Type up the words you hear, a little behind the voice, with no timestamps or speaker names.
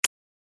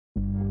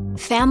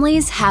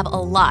Families have a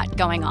lot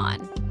going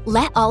on.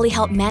 Let Ollie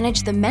help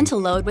manage the mental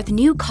load with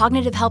new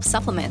cognitive help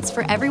supplements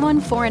for everyone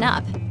 4 and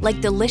up,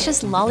 like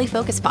delicious Lolly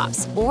Focus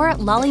Pops or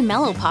Lolly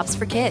Mellow Pops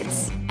for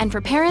kids. And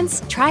for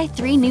parents, try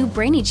 3 new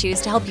Brainy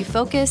Chews to help you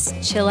focus,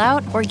 chill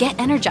out, or get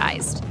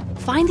energized.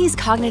 Find these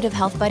cognitive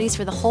health buddies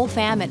for the whole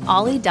fam at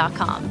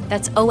ollie.com.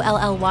 That's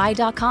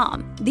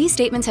OLLY.com. These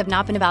statements have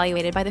not been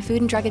evaluated by the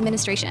Food and Drug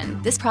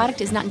Administration. This product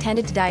is not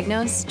intended to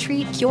diagnose,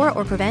 treat, cure,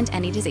 or prevent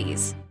any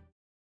disease.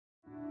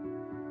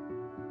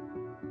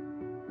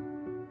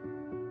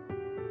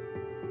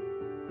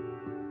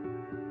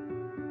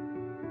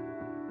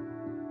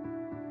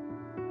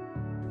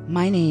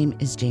 My name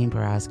is Jane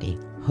Borowski,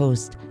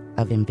 host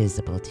of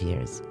Invisible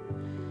Tears.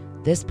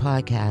 This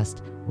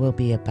podcast will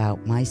be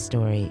about my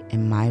story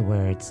in my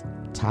words,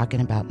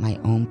 talking about my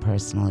own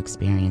personal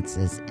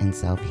experiences and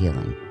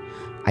self-healing.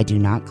 I do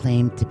not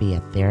claim to be a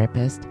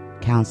therapist,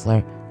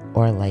 counselor,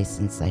 or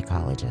licensed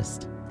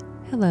psychologist.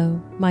 Hello,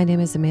 my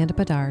name is Amanda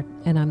Bedard,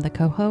 and I'm the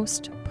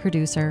co-host,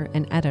 producer,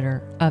 and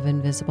editor of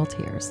Invisible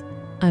Tears.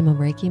 I'm a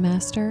Reiki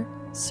master,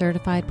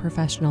 certified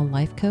professional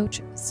life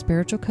coach,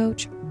 spiritual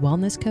coach,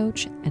 wellness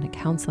coach, and a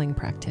counseling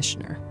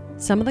practitioner.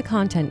 Some of the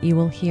content you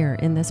will hear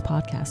in this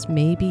podcast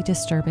may be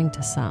disturbing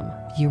to some.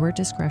 Viewer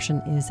discretion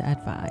is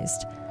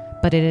advised.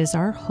 But it is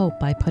our hope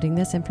by putting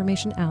this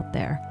information out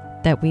there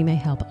that we may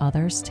help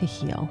others to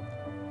heal.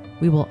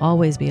 We will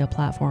always be a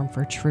platform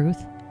for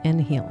truth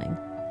and healing.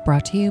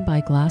 Brought to you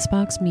by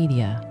Glassbox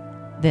Media.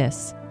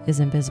 This is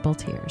Invisible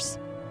Tears.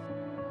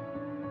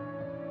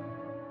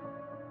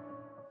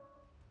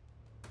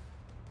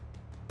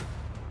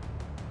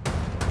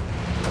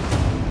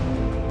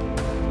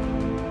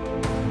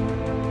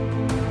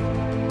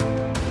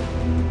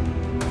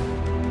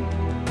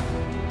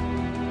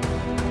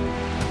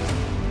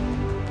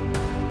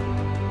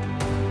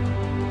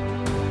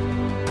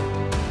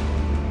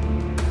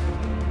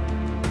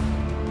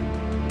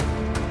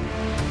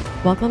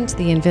 Welcome to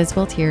the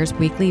Invisible Tears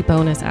weekly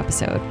bonus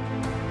episode,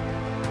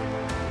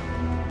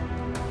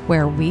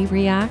 where we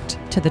react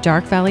to the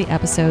Dark Valley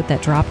episode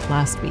that dropped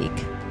last week.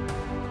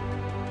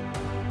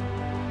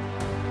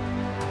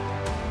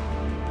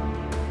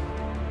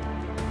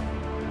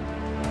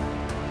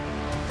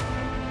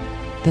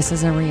 This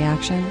is a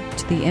reaction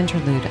to the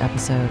Interlude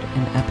episode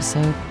in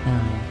episode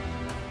 9.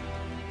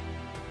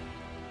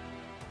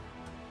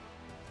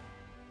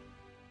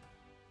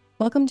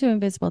 Welcome to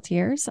Invisible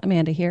Tears.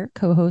 Amanda here,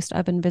 co-host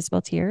of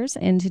Invisible Tears.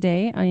 And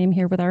today I am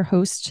here with our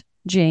host,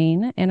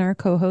 Jane, and our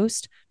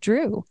co-host,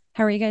 Drew.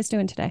 How are you guys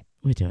doing today?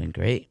 We're doing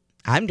great.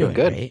 I'm doing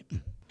great.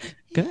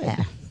 Good.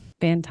 Yeah.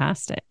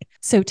 Fantastic.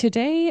 So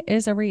today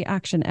is a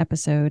reaction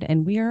episode,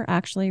 and we are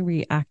actually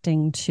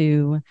reacting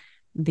to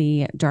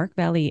the Dark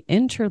Valley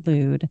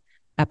Interlude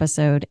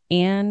episode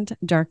and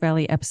Dark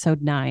Valley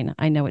episode 9.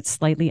 I know it's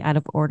slightly out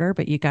of order,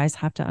 but you guys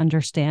have to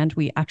understand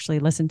we actually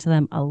listened to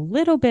them a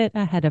little bit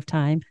ahead of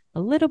time, a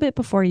little bit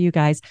before you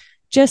guys,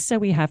 just so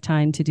we have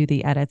time to do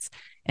the edits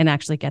and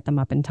actually get them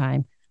up in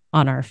time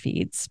on our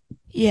feeds.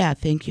 Yeah,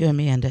 thank you,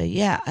 Amanda.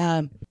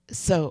 Yeah,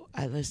 so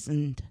I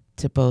listened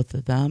to both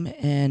of them,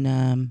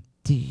 and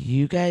do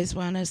you guys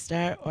want to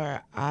start,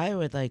 or I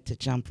would like to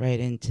jump right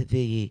into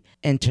the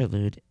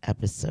Interlude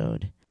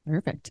episode?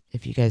 Perfect.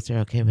 If you guys are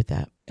okay with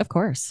that. Of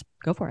course.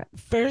 Go for it.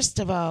 First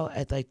of all,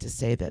 I'd like to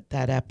say that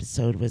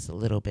episode was a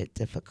little bit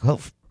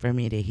difficult for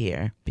me to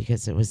hear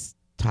because it was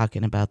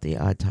talking about the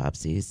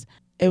autopsies.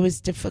 It was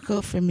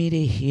difficult for me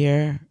to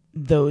hear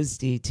those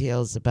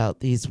details about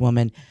these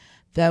women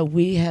that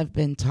we have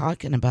been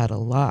talking about a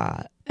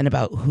lot and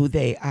about who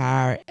they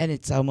are. And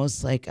it's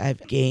almost like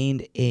I've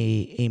gained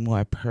a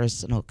more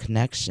personal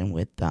connection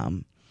with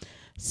them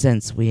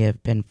since we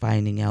have been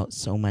finding out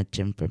so much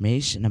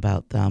information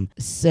about them.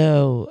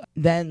 So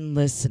then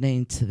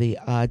listening to the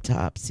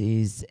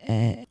autopsies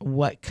and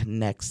what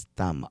connects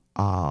them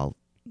all,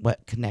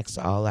 what connects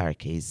all our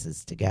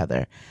cases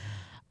together,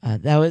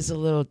 that was a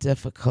little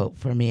difficult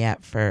for me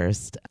at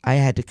first. I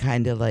had to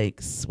kind of like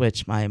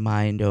switch my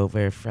mind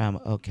over from,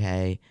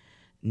 okay,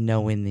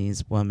 knowing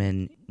these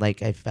women,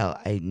 like I felt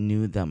I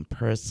knew them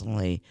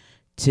personally,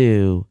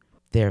 to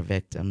they're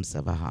victims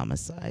of a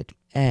homicide.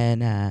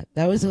 And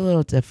that was a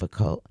little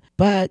difficult.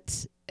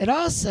 But it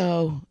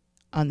also,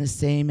 on the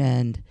same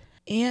end,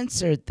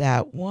 answered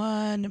that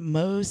one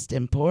most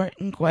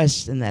important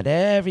question that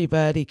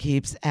everybody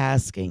keeps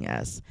asking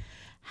us.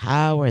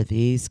 How are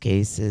these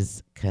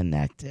cases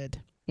connected?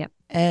 Yep.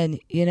 And,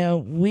 you know,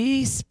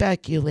 we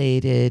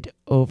speculated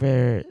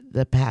over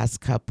the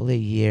past couple of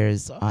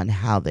years on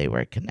how they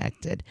were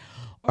connected,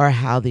 or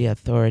how the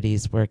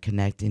authorities were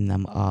connecting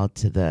them all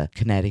to the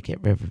Connecticut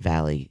River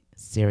Valley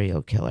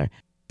serial killer.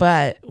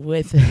 But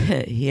with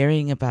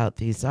hearing about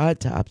these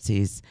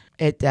autopsies,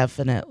 it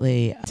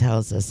definitely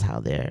tells us how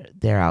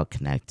they're all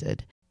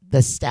connected.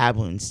 The stab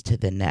wounds to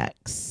the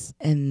necks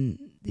and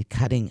the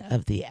cutting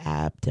of the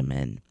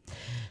abdomen.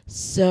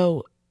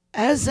 So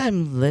as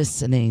I'm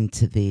listening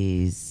to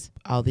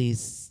all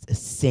these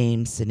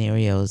same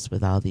scenarios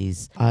with all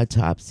these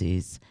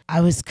autopsies,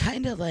 I was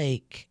kind of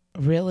like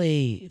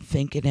really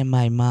thinking in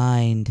my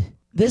mind,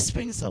 this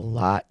brings a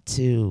lot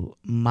to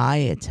my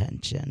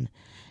attention,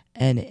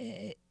 and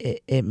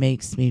it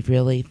makes me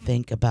really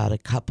think about a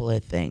couple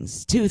of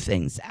things. Two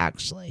things,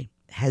 actually,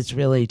 has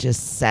really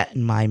just set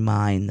in my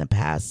mind the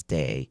past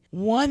day.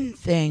 One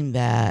thing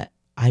that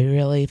I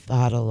really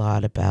thought a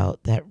lot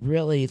about that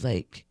really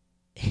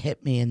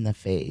hit me in the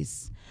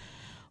face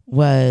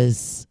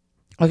was,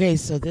 okay,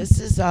 so this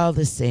is all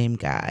the same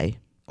guy,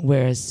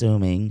 we're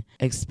assuming,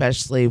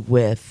 especially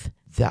with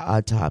the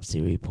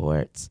autopsy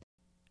reports.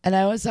 And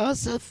I was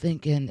also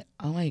thinking,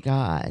 oh my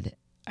God,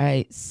 all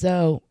right,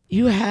 so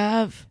you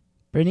have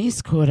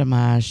Bernice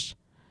Quartermash,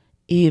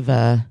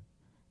 Eva,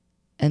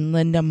 and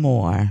Linda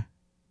Moore,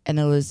 and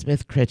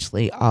Elizabeth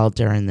Critchley all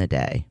during the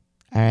day,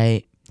 all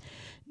right?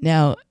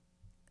 Now,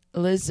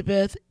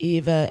 Elizabeth,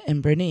 Eva,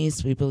 and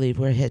Bernice, we believe,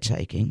 were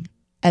hitchhiking,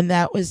 and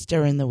that was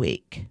during the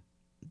week.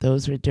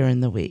 Those were during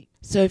the week.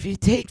 So if you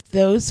take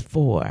those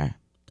four,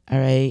 all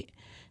right,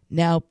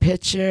 now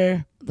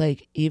picture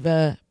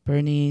Eva,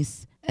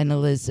 Bernice, and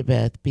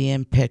Elizabeth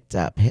being picked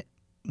up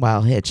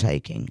while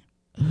hitchhiking.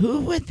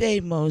 Who would they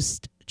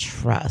most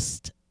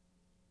trust?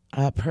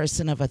 A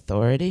person of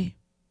authority?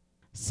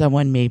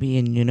 Someone maybe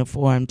in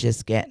uniform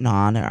just getting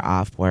on or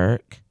off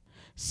work?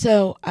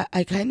 So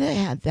I kind of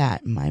had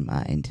that in my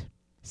mind.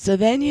 So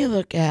then you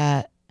look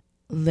at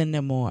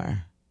Linda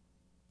Moore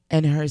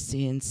and her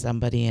seeing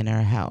somebody in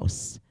her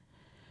house.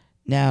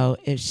 Now,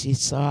 if she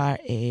saw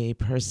a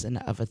person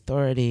of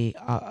authority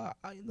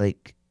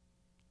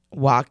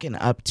walking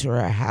up to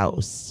her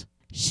house,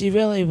 she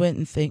really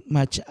wouldn't think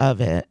much of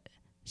it.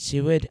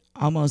 She would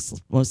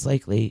most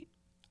likely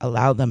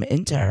allow them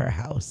into her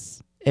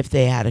house if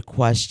they had a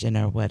question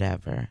or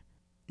whatever.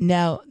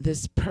 Now,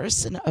 this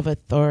person of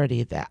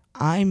authority that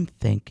I'm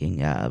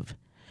thinking of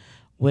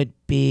would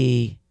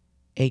be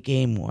a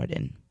game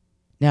warden.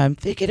 Now, I'm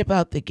thinking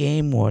about the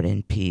game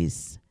warden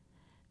piece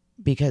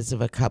because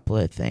of a couple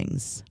of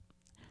things.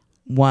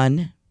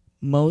 One,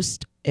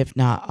 most, if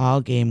not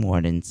all, game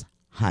wardens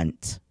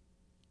hunt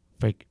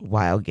for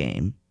wild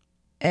game.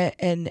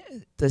 And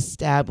the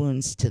stab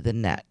wounds to the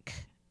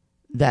neck.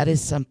 That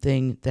is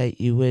something that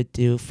you would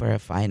do for a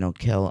final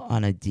kill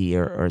on a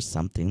deer or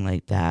something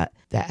like that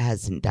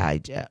hasn't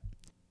died yet.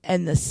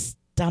 And the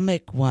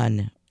stomach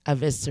one,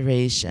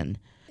 evisceration.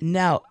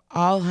 Now,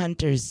 all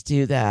hunters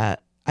do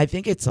that. I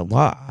think it's a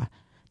law.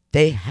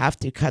 They have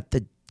to cut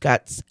the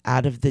guts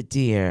out of the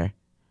deer.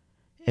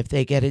 If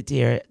they get a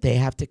deer, they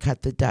have to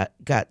cut the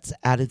guts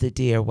out of the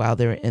deer while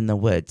they're in the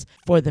woods.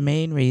 For the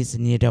main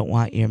reason, you don't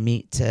want your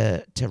meat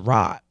to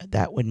rot.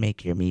 That would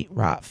make your meat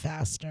rot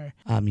faster.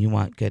 You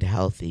want good,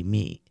 healthy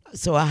meat.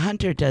 So a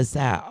hunter does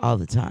that all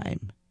the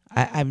time.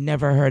 I've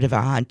never heard of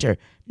a hunter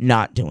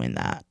not doing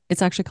that.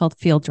 It's actually called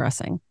field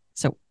dressing.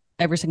 So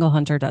every single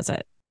hunter does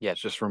it. Yeah,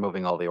 it's just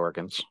removing all the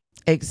organs.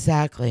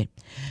 Exactly.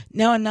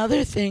 Now,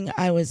 another thing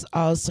I was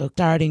also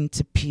starting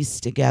to piece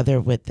together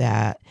with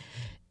that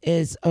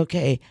is,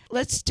 okay,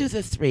 let's do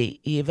the three,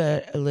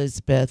 Eva,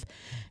 Elizabeth,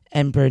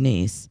 and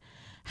Bernice.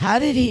 How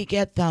did he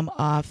get them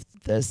off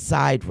the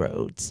side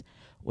roads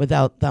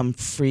without them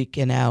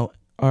freaking out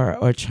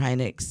or trying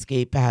to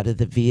escape out of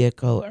the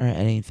vehicle or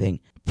anything?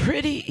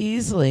 Pretty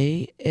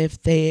easily if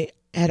they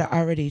had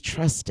already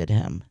trusted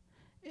him,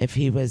 if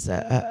he was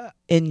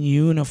in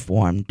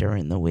uniform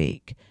during the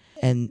week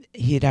and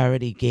he'd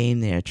already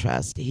gained their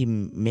trust. He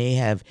may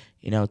have,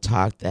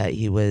 talked that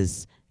he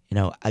was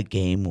a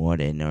game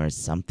warden or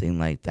something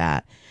like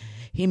that.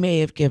 He may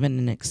have given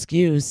an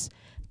excuse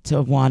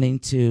to wanting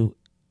to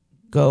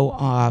go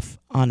off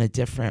on a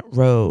different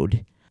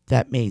road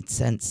that made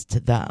sense to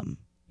them.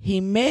 He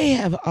may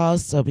have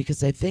also,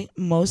 because I think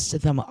most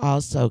of them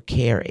also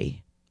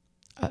carry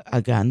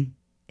a gun,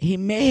 he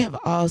may have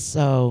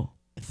also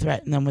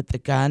threatened them with the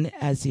gun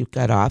as you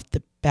got off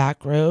the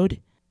back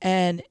road.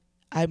 And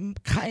I'm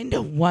kind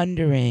of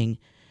wondering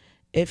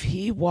if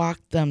he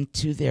walked them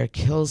to their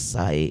kill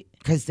site,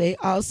 because they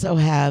also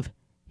have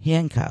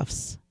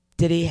handcuffs.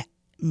 Did he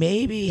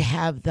maybe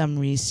have them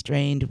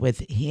restrained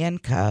with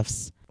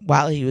handcuffs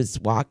while he was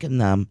walking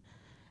them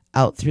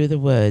out through the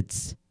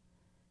woods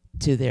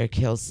to their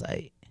kill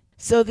site?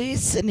 So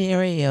these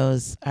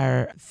scenarios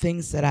are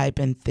things that I've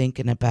been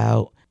thinking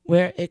about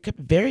where it could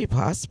very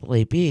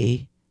possibly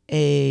be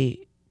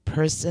a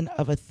person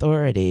of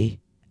authority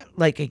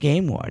like a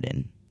game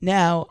warden.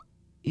 Now,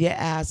 you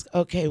ask,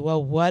 okay,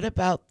 well, what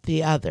about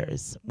the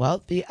others?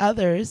 Well, the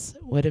others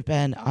would have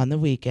been on the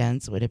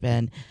weekends, would have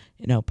been,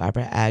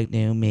 Barbara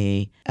Agnew,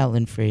 me,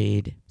 Ellen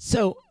Freed.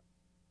 So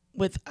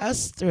with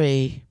us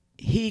three,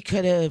 he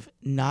could have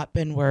not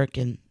been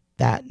working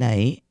that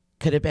night,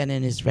 could have been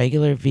in his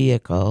regular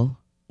vehicle,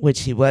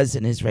 which he was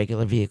in his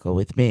regular vehicle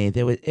with me.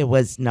 It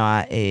was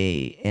not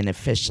an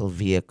official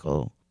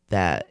vehicle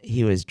that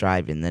he was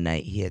driving the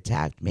night he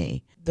attacked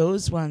me.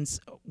 Those ones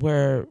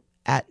were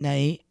at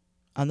night.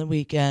 On the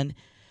weekend,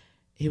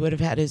 he would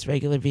have had his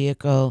regular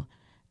vehicle.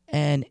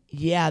 And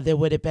yeah, there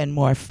would have been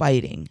more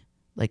fighting.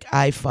 Like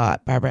I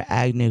fought, Barbara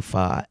Agnew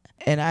fought.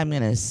 And I'm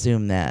going to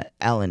assume that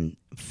Ellen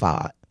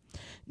fought.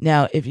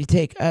 Now, if you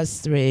take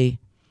us three,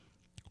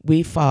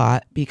 we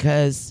fought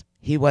because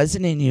He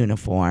wasn't in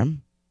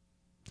uniform.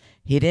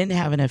 He didn't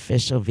have an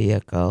official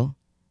vehicle,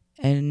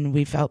 and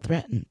we felt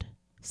threatened.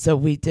 So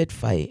we did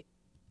fight.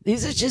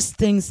 These are just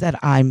things that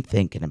I'm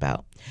thinking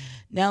about.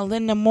 Now,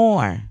 Linda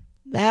Moore,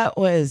 that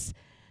was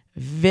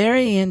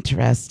very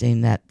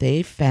interesting that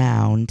they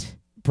found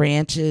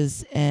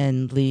branches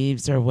and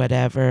leaves or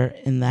whatever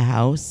in the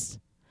house.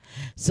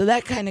 So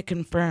that kind of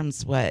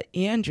confirms what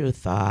Andrew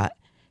thought.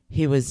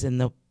 He was in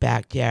the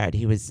backyard.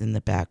 He was in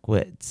the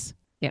backwoods.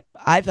 Yep.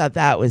 I thought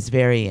that was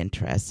very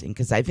interesting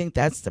because I think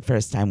that's the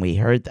first time we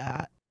heard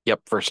that.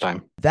 Yep, first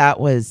time. That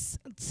was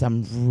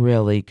some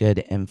really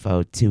good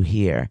info to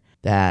hear,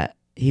 that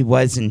he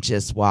wasn't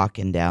just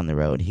walking down the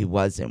road. He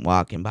wasn't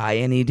walking by,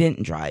 and he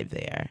didn't drive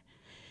there.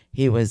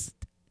 He was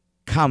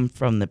come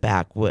from the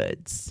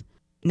backwoods.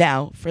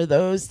 Now, for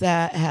those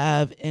that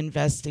have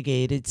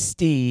investigated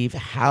Steve,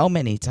 how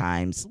many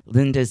times,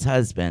 Linda's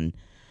husband,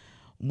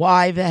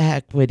 why the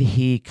heck would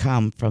he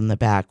come from the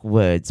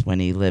backwoods when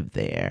he lived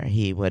there?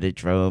 He would have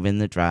drove in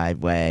the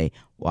driveway,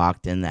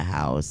 walked in the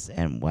house,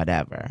 and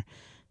whatever.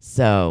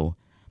 So,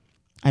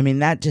 I mean,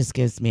 that just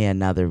gives me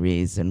another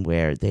reason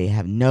where they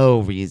have no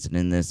reason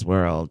in this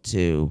world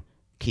to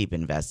keep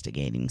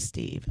investigating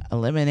Steve.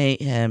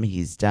 Eliminate him.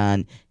 He's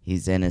done.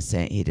 He's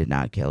innocent. He did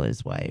not kill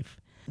his wife.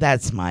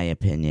 That's my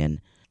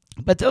opinion.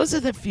 But those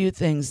are the few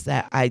things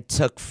that I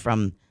took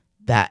from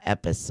that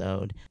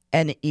episode.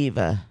 And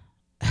Eva,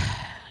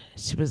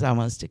 she was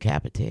almost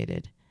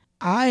decapitated.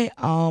 I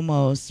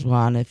almost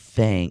want to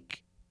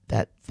think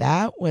that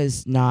that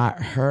was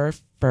not her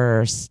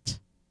first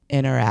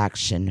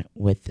interaction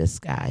with this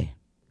guy.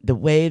 The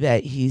way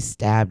that he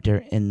stabbed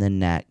her in the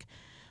neck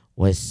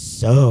was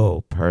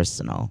so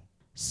personal.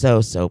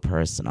 So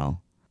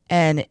personal.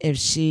 And if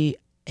she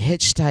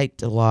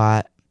hitchhiked a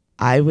lot,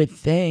 I would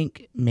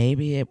think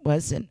maybe it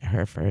wasn't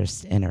her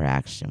first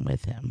interaction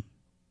with him.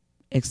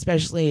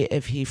 Especially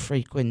if he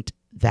frequented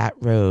that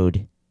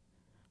road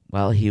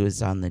while he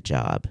was on the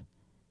job,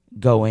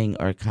 going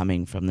or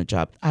coming from the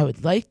job. I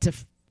would like to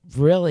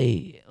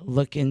really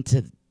look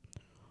into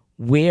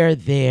where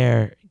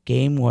their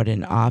game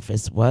warden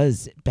office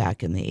was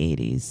back in the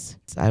 80s.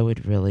 So I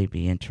would really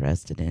be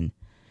interested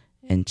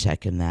in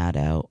checking that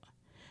out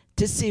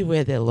to see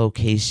where their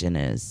location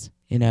is.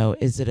 You know,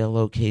 is it a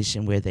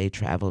location where they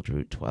traveled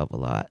Route 12 a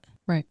lot?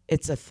 Right.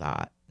 It's a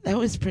thought. That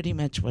was pretty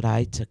much what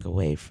I took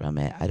away from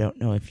it. I don't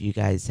know if you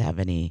guys have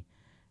any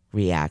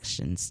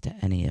reactions to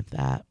any of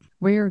that.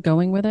 Where you're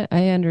going with it,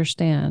 I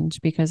understand,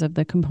 because of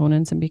the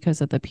components and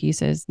because of the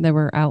pieces that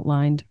were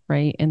outlined,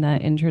 right, in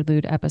that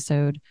interlude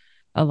episode.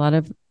 A lot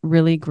of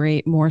really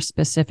great, more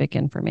specific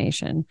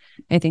information.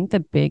 I think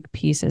the big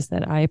pieces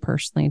that I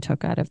personally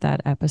took out of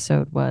that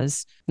episode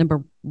was,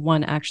 number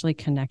one, actually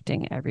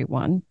connecting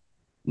everyone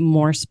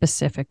more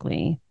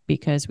specifically,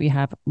 because we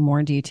have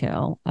more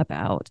detail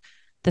about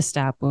the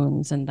stab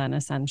wounds, and then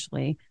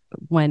essentially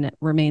when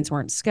remains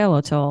weren't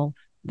skeletal,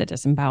 the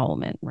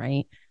disembowelment,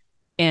 right?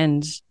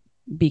 And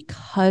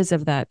because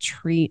of that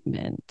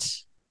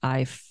treatment,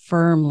 I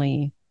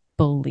firmly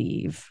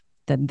believe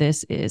that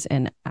this is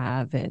an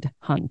avid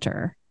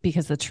hunter,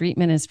 because the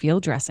treatment is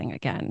field dressing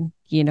again.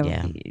 You know,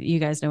 Yeah. You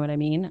guys know what I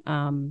mean?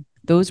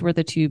 Those were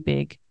the two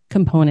big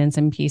components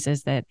and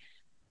pieces that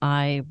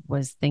I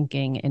was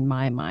thinking in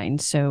my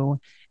mind.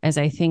 So as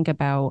I think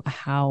about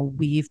how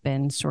we've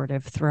been sort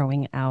of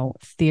throwing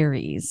out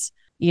theories,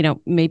 you know,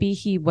 maybe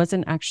he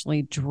wasn't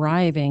actually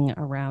driving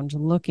around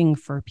looking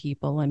for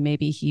people, and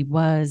maybe he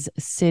was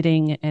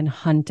sitting and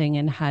hunting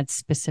and had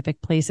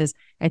specific places.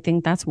 I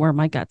think that's where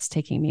my gut's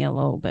taking me a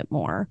little bit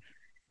more,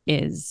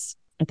 is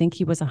I think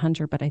he was a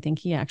hunter, but I think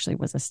he actually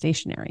was a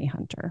stationary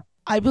hunter.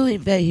 I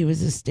believe that he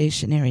was a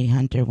stationary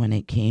hunter when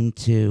it came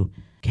to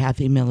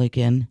Kathy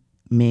Milligan,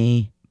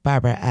 me,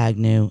 Barbara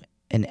Agnew,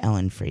 and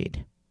Ellen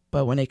Freed.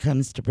 But when it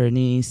comes to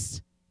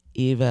Bernice,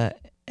 Eva,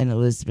 and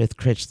Elizabeth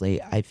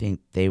Critchley, I think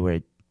they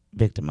were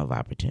victim of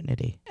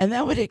opportunity. And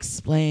that would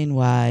explain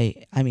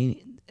why, I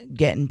mean,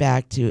 getting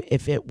back to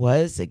if it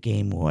was a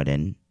game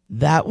warden,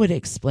 that would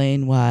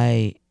explain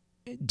why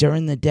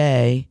during the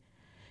day,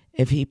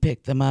 if he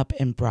picked them up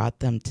and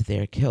brought them to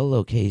their kill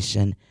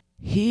location,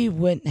 he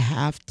wouldn't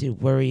have to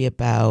worry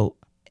about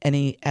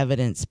any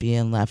evidence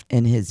being left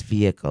in his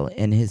vehicle,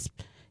 in his,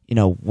 you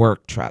know,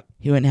 work truck.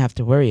 He wouldn't have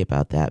to worry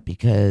about that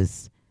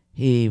because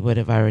he would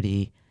have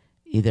already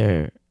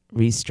either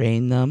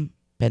restrained them,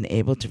 been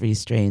able to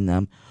restrain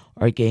them,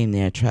 or gain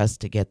their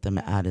trust to get them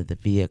out of the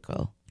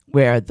vehicle.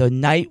 Where the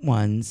night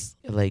ones,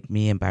 like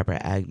me and Barbara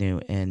Agnew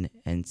and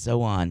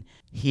so on,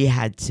 he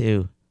had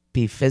to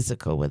be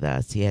physical with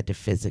us. He had to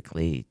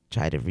physically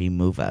try to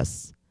remove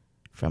us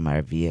from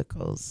our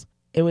vehicles.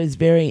 It was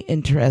very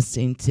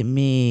interesting to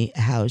me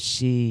how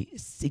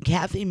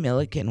Kathy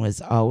Milligan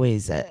was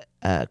always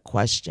a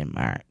question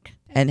mark,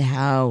 and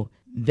how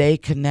they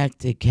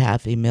connected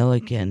Kathy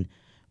Milligan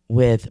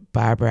with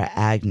Barbara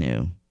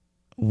Agnew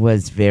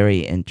was very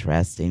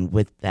interesting,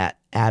 with that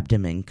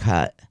abdomen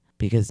cut,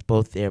 because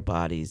both their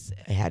bodies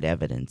had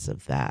evidence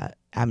of that.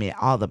 I mean,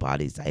 all the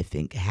bodies, I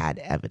think, had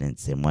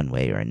evidence in one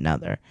way or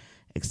another,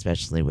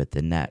 especially with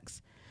the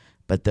necks.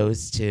 But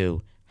those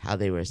two, how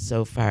they were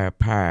so far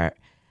apart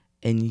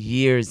in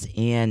years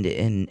and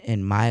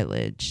in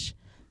mileage,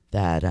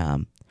 that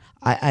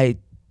I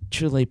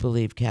truly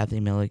believe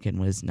Kathy Milligan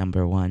was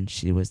number one.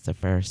 She was the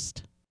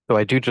first. So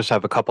I do just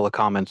have a couple of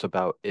comments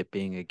about it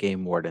being a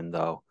game warden,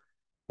 though.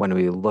 When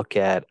we look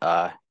at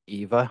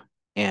Eva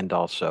and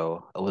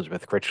also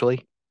Elizabeth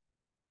Critchley,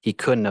 he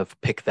couldn't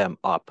have picked them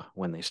up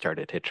when they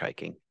started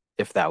hitchhiking,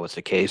 if that was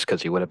the case,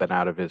 because he would have been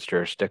out of his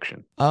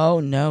jurisdiction. Oh,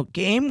 no.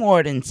 Game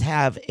wardens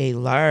have they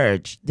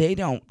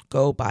don't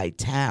go by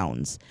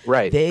towns.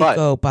 Right. They but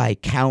go by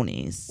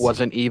counties.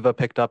 wasn't Eva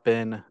picked up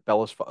in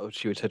Bellows Falls?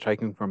 She was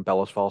hitchhiking from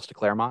Bellows Falls to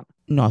Claremont.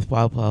 North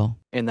Walpole.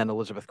 And then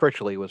Elizabeth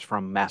Critchley was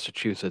from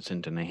Massachusetts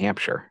into New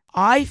Hampshire.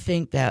 I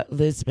think that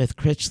Elizabeth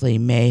Critchley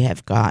may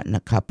have gotten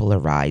a couple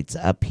of rides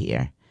up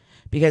here.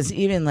 Because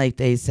even like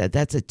they said,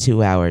 that's a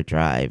 2-hour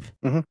drive.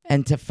 Mhm.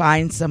 And to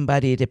find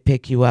somebody to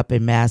pick you up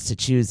in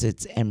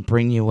Massachusetts and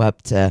bring you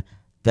up to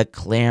the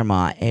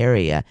Claremont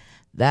area,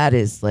 that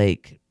is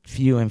like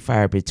few and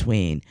far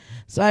between.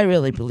 So I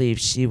really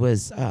believe she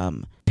was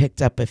picked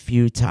up a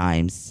few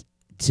times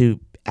to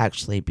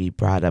actually be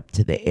brought up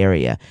to the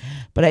area.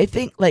 But I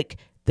think like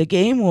the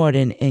game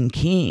warden in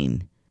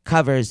Keene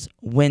covers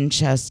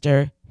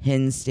Winchester,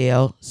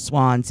 Hinsdale,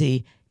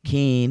 Swansea,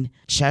 Keene,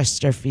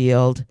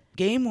 Chesterfield.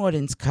 Game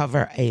wardens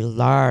cover a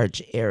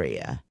large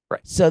area.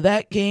 Right. So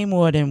that game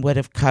warden would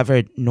have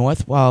covered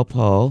North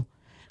Walpole,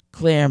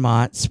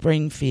 Claremont,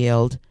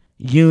 Springfield,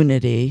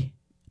 Unity,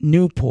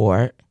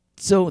 Newport.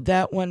 So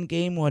that one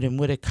game warden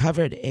would have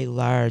covered a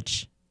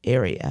large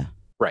area.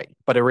 Right.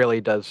 But it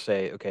really does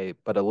say, okay,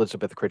 but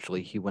Elizabeth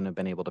Critchley, he wouldn't have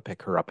been able to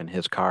pick her up in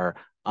his car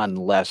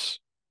unless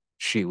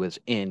she was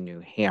in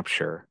New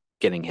Hampshire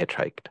getting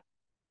hitchhiked.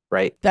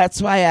 Right.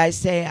 That's why I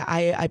say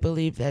I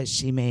believe that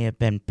she may have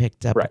been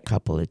picked up a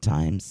couple of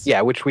times.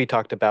 Yeah, which we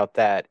talked about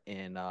that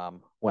in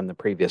one of the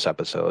previous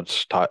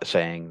episodes,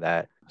 saying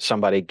that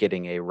somebody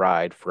getting a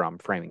ride from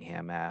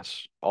Framingham,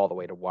 Mass, all the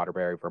way to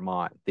Waterbury,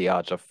 Vermont, the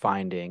odds of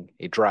finding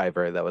a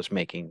driver that was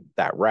making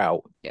that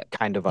route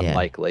kind of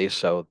unlikely.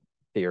 So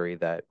theory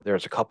that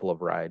there's a couple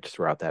of rides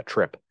throughout that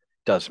trip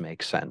does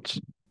make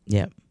sense.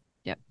 Yep.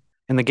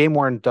 And the game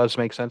warden does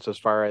make sense as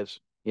far as,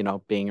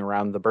 being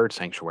around the bird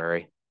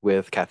sanctuary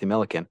with Kathy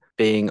Milliken,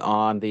 being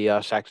on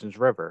the Saxons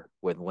River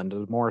with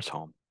Linda Moore's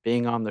home,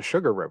 being on the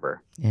Sugar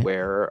River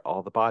where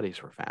all the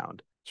bodies were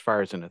found. As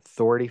far as an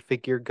authority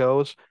figure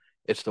goes,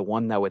 it's the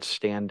one that would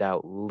stand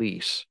out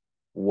least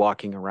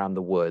walking around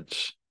the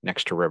woods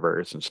next to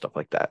rivers and stuff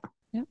like that.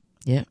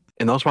 Yeah.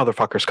 And those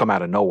motherfuckers come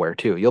out of nowhere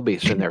too. You'll be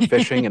sitting there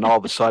fishing and all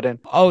of a sudden,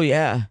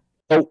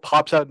 boat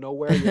pops out of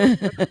nowhere. You're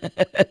like, where did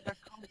that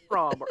come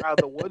from? Or out of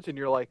the woods, and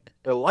you're like,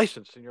 they're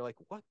licensed, and you're like,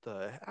 what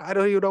the? I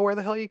don't even know where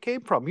the hell you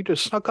came from. You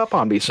just snuck up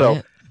on me.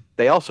 So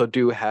they also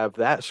do have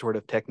that sort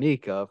of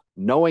technique of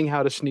knowing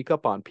how to sneak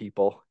up on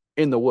people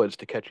in the woods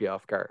to catch you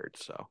off guard.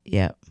 So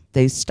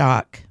they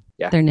stalk.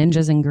 Yeah, they're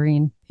ninjas in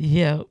green.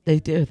 Yeah, they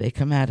do. They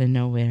come out of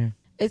nowhere.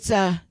 It's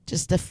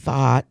just a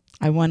thought.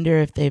 I wonder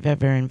if they've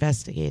ever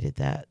investigated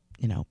that,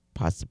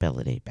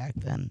 possibility back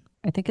then.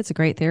 I think it's a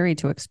great theory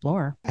to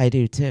explore. I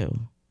do too.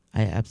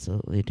 I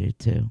absolutely do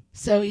too.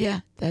 So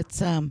yeah,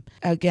 that's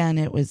again,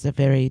 it was a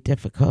very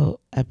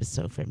difficult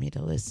episode for me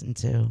to listen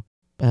to,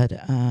 but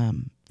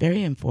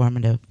very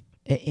informative.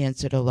 It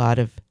answered a lot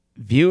of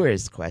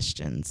viewers'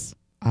 questions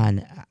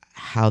on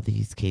how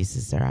these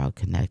cases are all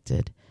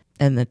connected.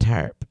 And the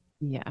tarp.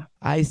 Yeah.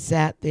 I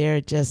sat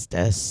there just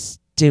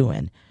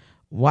stewing.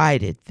 Why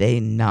did they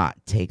not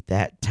take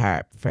that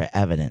tarp for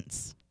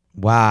evidence?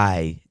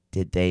 Why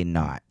did they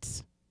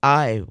not?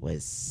 I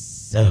was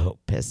so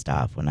pissed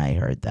off when I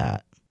heard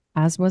that.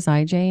 As was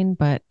I, Jane,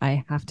 but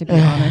I have to be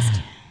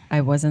honest,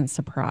 I wasn't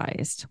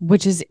surprised,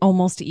 which is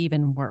almost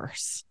even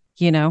worse.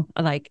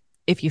 Like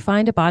if you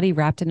find a body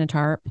wrapped in a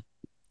tarp,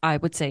 I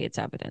would say it's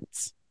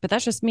evidence. But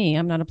that's just me.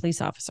 I'm not a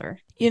police officer.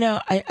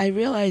 I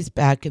realized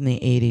back in the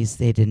 80s,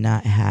 they did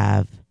not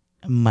have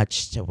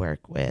much to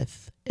work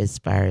with as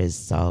far as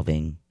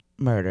solving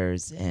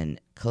murders and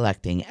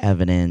collecting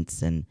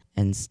evidence and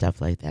stuff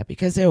like that,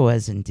 because there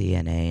wasn't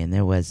DNA and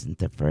there wasn't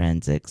the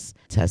forensics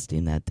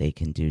testing that they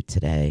can do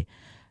today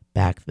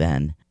back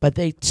then. But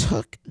they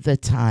took the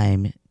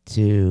time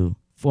to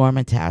form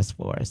a task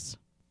force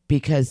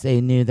because they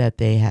knew that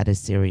they had a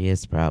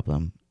serious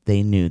problem.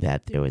 They knew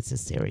that there was a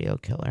serial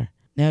killer.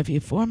 Now, if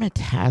you form a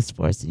task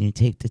force and you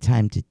take the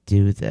time to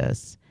do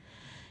this,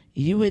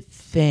 you would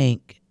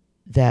think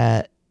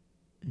that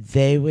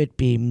they would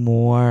be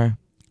more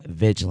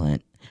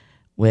vigilant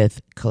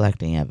with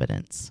collecting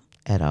evidence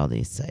at all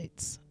these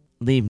sites.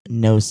 Leave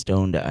no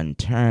stone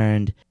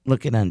unturned,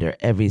 looking under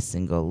every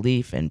single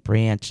leaf and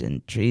branch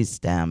and tree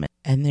stem.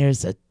 And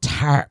there's a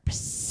tarp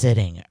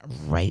sitting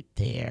right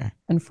there.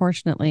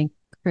 Unfortunately,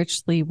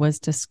 Critchley was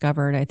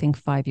discovered, I think,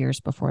 5 years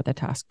before the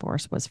task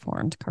force was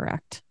formed,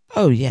 correct?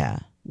 Oh, yeah.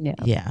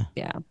 Yeah.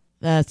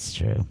 That's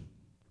true.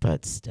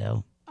 But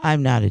still,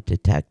 I'm not a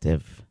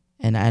detective,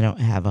 and I don't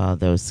have all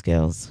those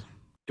skills.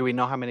 Do we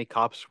know how many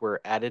cops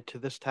were added to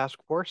this task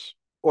force?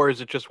 Or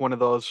is it just one of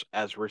those,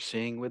 as we're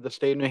seeing with the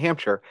state of New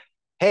Hampshire,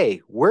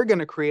 hey, we're going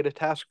to create a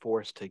task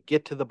force to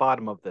get to the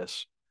bottom of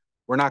this.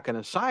 We're not going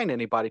to assign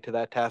anybody to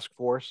that task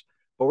force,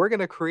 but we're going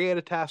to create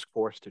a task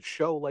force to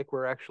show like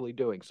we're actually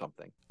doing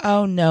something.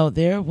 Oh, no,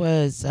 there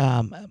was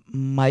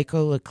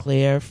Michael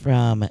LeClaire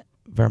from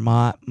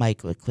Vermont,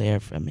 Mike LeClaire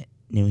from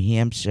New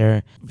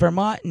Hampshire.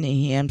 Vermont and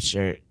New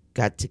Hampshire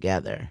got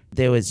together.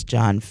 There was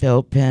John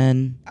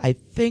Philpin. I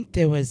think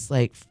there was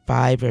like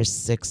 5 or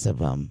 6 of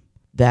them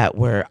that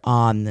were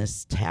on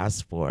this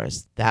task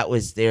force. That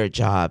was their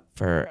job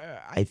for,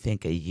 I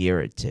think, a year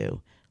or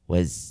two,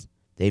 was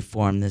they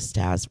formed this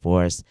task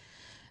force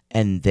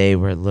and they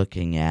were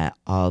looking at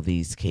all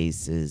these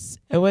cases.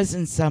 It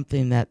wasn't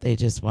something that they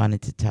just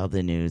wanted to tell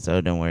the news, oh,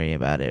 don't worry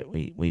about it,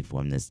 we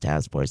formed this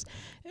task force.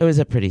 It was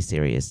a pretty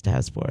serious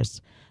task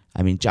force.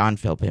 I mean, John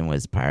Philpin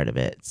was part of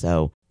it,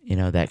 so, you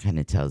know, that kind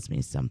of tells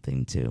me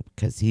something too,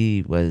 because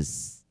he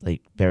was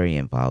like very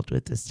involved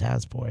with this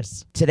task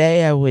force.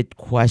 Today, I would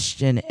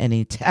question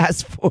any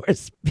task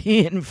force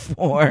being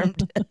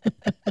formed.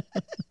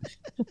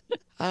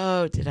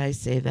 Oh, did I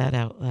say that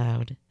out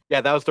loud?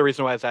 Yeah, that was the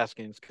reason why I was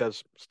asking, is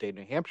because state of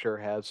New Hampshire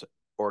has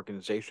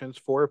organizations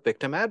for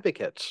victim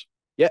advocates.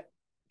 Yet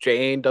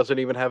Jane doesn't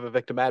even have a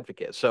victim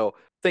advocate. So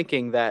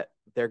thinking that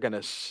they're going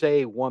to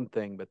say one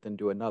thing but then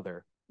do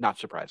another, not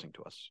surprising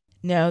to us.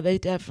 No, they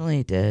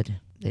definitely did.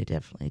 They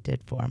definitely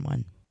did form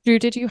one. Drew,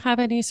 did you have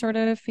any sort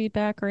of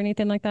feedback or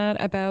anything like that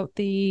about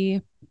the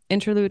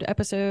interlude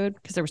episode?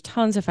 Because there was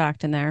tons of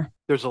fact in there.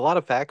 There's a lot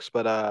of facts,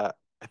 but I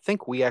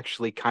think we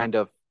actually kind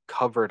of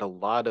covered a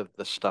lot of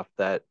the stuff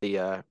that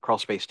the Crawl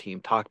Space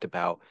team talked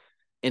about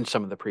in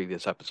some of the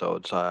previous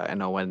episodes. I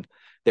know when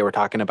they were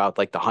talking about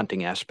like the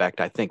hunting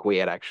aspect, I think we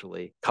had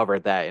actually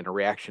covered that in a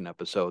reaction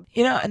episode.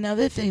 You know,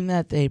 another thing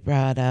that they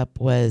brought up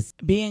was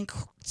being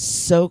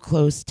so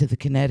close to the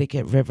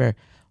Connecticut River.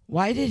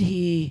 Why did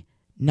he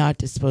not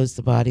dispose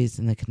the bodies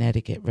in the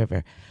Connecticut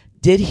River?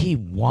 Did he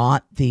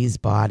want these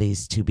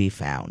bodies to be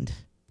found?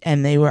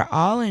 And they were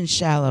all in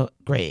shallow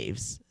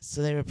graves,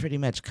 so they were pretty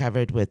much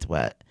covered with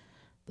what?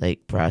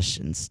 Like brush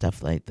and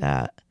stuff like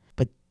that.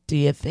 But do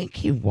you think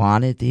he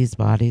wanted these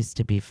bodies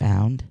to be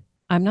found?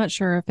 I'm not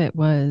sure if it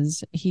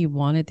was he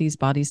wanted these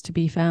bodies to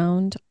be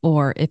found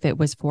or if it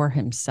was for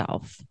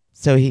himself.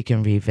 So he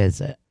can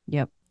revisit.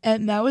 Yep.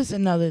 And that was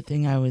another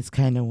thing I was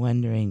kind of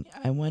wondering.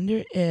 I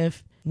wonder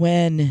if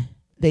when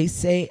they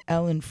say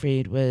Ellen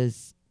Freed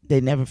was,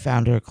 they never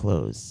found her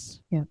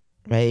clothes. Yep.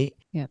 Right?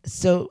 Yep.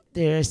 So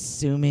they're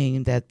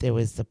assuming that there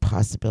was the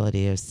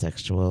possibility of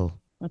sexual.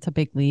 That's a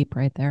big leap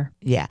right there.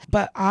 Yeah.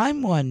 But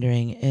I'm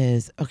wondering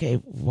is, okay,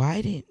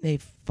 why didn't they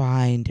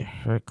find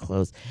her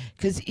clothes?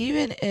 Because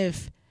even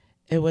if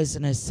it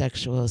wasn't a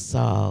sexual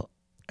assault,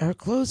 her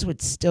clothes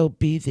would still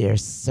be there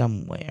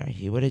somewhere.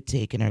 He would have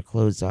taken her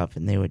clothes off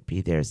and they would be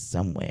there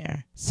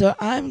somewhere. So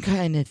I'm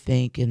kind of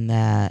thinking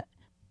that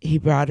he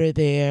brought her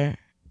there,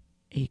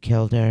 he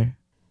killed her,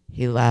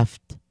 he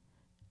left,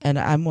 and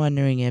I'm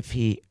wondering if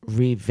he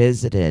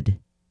revisited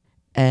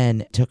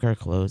and took her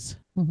clothes.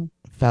 Mm-hmm.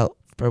 Felt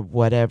for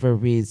whatever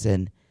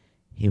reason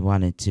he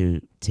wanted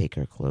to take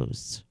her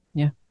clothes.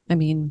 Yeah. I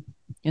mean,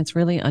 it's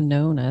really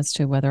unknown as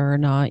to whether or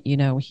not, you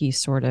know, he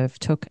sort of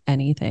took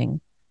anything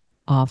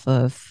off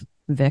of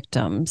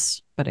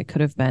victims, but it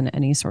could have been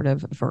any sort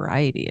of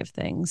variety of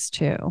things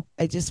too.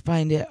 I just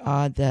find it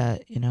odd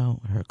that, you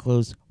know, her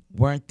clothes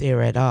weren't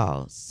there at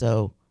all.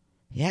 So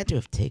he had to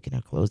have taken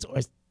her clothes or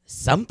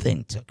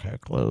something took her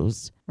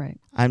clothes. Right.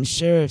 I'm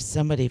sure if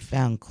somebody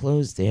found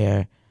clothes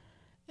there,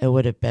 it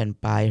would have been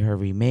by her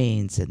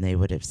remains and they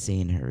would have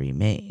seen her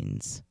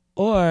remains.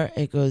 Or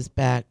it goes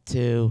back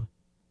to,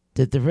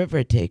 did the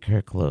river take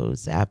her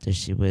clothes after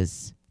she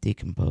was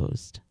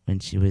decomposed,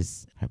 when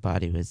her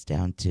body was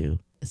down to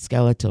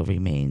skeletal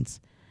remains?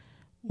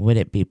 Would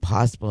it be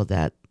possible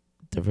that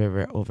the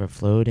river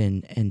overflowed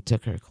and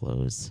took her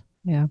clothes?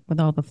 Yeah, with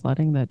all the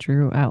flooding that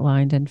Drew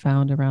outlined and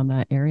found around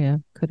that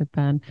area, could have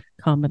been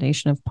a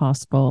combination of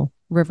possible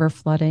river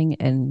flooding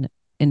and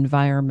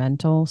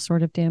environmental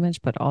sort of damage,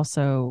 but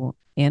also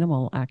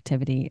animal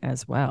activity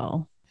as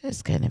well.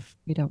 It's kind of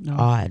We don't know.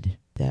 odd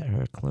that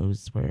her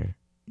clothes were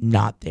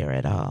not there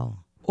at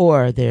all.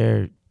 Or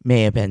there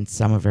may have been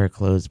some of her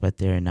clothes, but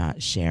they're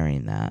not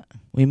sharing that.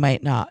 We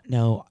might not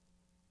know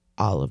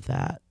all of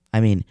that. I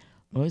mean,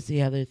 what was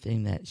the other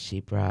thing that she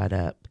brought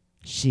up?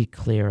 She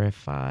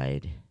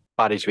clarified.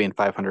 Bodies being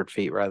 500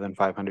 feet rather than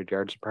 500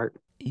 yards apart.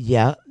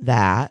 Yeah,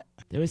 that.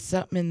 There was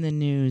something in the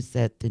news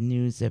that the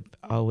news have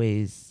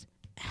always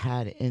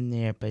had in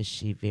there, but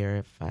she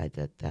verified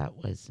that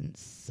that wasn't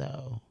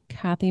so.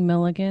 Kathy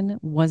Milligan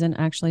wasn't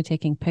actually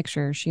taking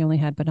pictures. She only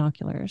had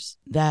binoculars.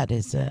 That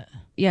is it.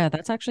 Yeah,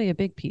 that's actually a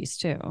big piece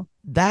too.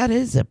 That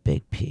is a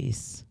big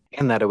piece.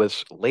 And that it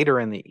was later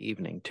in the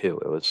evening too.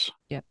 It was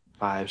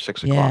 5,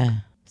 6 o'clock. Yeah.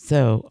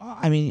 So,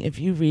 I mean, if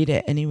you read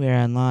it anywhere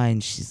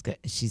online, she's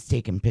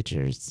taking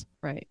pictures.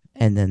 Right.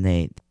 And then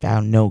they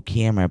found no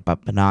camera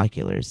but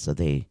binoculars, so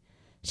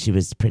she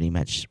was pretty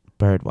much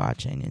bird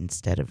watching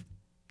instead of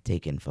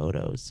taking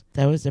photos.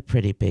 That was a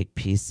pretty big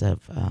piece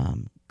of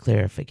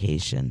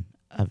clarification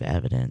of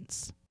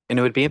evidence. And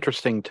it would be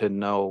interesting to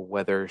know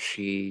whether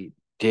she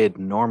did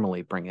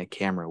normally bring a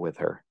camera with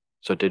her.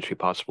 So did she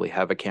possibly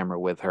have a camera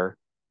with her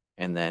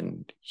and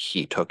then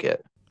he took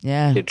it?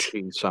 Yeah. Did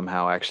she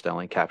somehow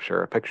accidentally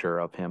capture a picture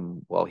of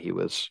him while he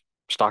was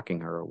stalking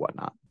her or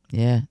whatnot?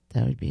 Yeah,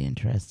 that would be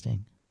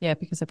interesting. Yeah,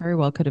 because it very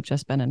well could have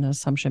just been an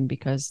assumption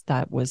because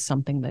that was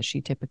something that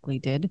she typically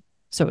did.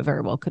 So it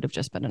very well could have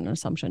just been an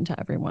assumption to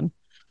everyone.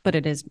 But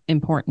it is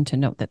important to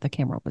note that the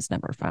camera was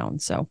never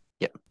found. So,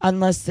 yeah.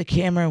 Unless the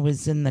camera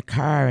was in the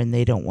car and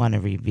they don't want to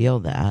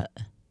reveal that.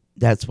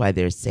 That's why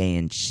they're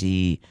saying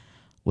she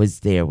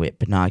was there with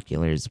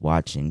binoculars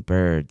watching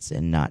birds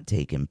and not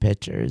taking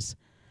pictures,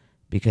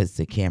 because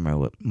the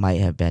camera might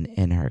have been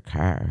in her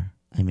car.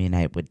 I mean,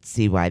 I would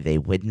see why they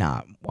would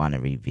not want to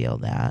reveal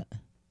that.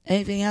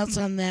 Anything else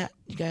on that,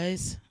 you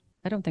guys?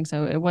 I don't think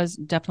so. It was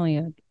definitely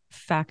a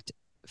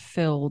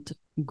fact-filled,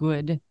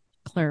 good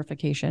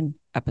clarification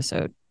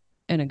episode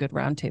and a good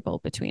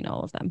roundtable between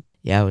all of them.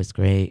 Yeah, it was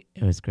great.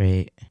 It was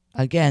great.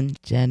 Again,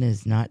 Jen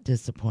is not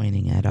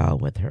disappointing at all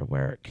with her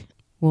work.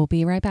 We'll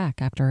be right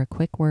back after a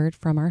quick word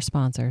from our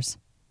sponsors.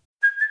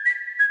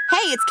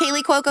 Hey, it's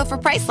Kaylee Cuoco for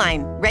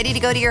Priceline. Ready to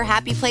go to your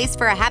happy place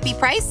for a happy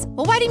price?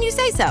 Well, why didn't you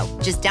say so?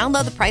 Just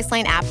download the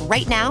Priceline app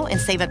right now and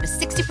save up to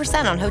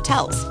 60% on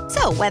hotels.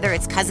 So whether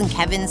it's Cousin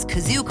Kevin's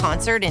Kazoo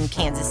Concert in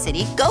Kansas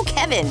City, go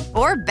Kevin,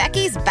 or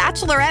Becky's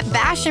Bachelorette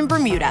Bash in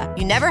Bermuda,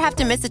 you never have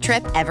to miss a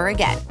trip ever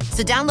again.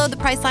 So download the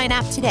Priceline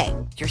app today.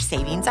 Your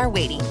savings are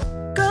waiting.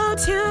 Go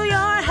to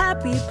your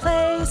happy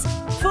place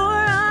for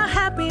a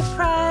happy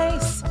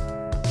price.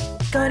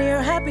 Go to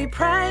your happy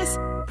price,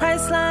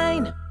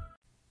 Priceline.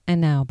 And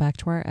now back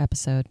to our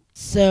episode.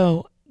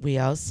 So we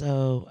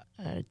also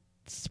are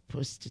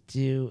supposed to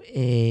do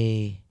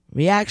a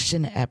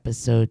reaction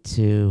episode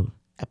to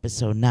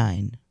episode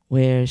 9,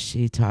 where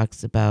she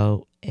talks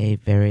about a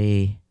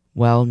very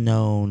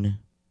well-known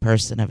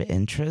person of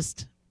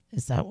interest.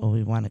 Is that what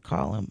we want to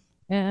call him?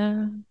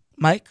 Yeah.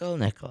 Michael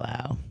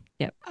Nicolau.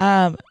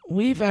 Yep.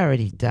 We've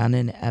already done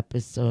an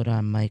episode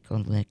on Michael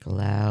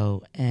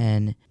Nicolau,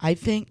 and I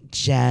think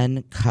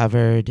Jen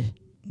covered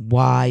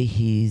why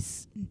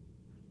he's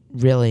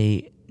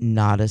really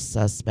not a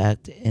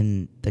suspect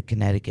in the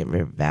Connecticut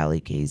River Valley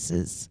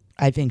cases.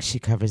 I think she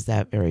covers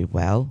that very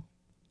well.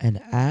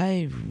 And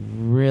I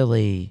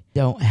really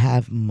don't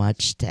have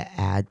much to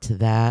add to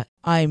that.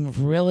 I'm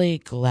really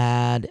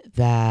glad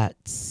that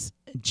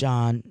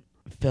John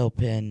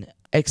Philpin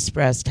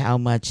expressed how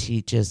much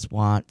he just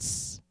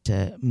wants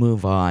to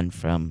move on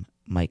from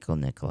Michael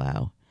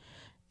Nicolau,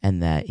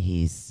 and that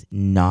he's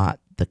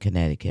not the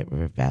Connecticut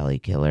River Valley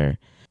killer.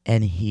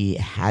 And he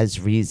has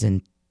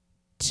reason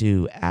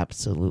to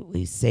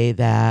absolutely say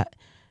that,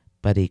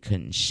 but he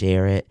couldn't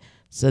share it.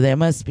 So there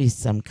must be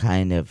some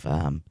kind of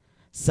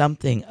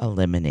something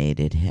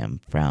eliminated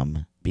him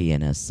from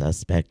being a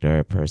suspect or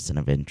a person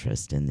of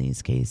interest in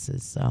these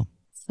cases. So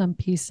some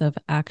piece of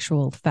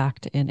actual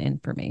fact and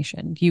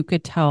information. You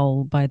could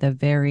tell by the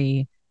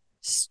very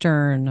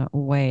stern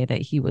way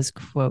that he was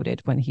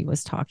quoted when he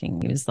was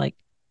talking. He was like,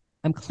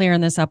 I'm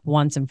clearing this up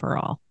once and for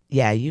all.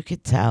 Yeah, you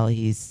could tell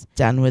he's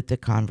done with the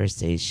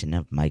conversation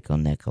of Michael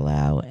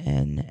Nicolau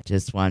and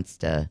just wants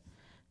to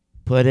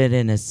put it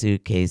in a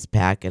suitcase,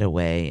 pack it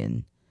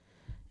away,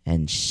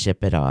 and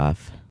ship it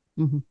off.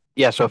 Mm-hmm.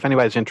 Yeah, so if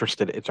anybody's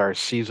interested, it's our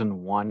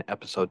season 1,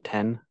 episode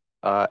 10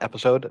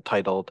 episode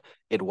titled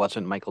It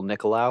Wasn't Michael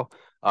Nicolau.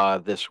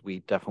 This we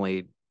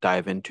definitely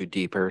dive into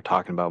deeper,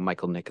 talking about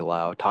Michael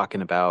Nicolau,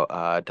 talking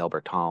about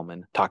Delbert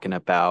Tallman, talking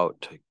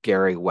about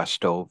Gary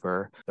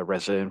Westover, the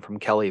resident from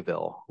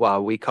Kellyville.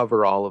 While we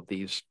cover all of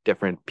these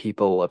different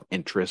people of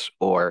interest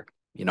or,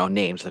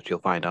 names that you'll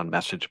find on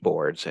message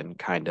boards, and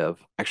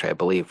actually, I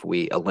believe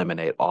we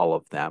eliminate all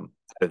of them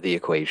out of the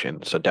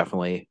equation. So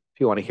definitely, if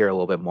you want to hear a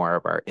little bit more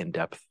of our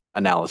in-depth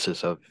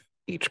analysis of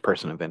each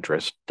person of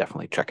interest,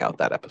 definitely check out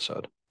that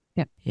episode.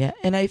 Yeah,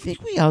 and I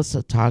think we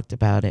also talked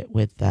about it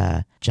with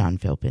John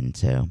Philpin,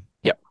 too.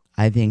 Yep.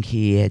 I think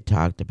he had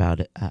talked about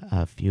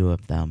a few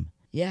of them.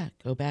 Yeah,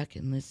 go back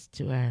and listen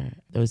to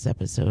those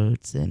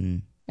episodes.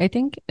 And I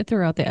think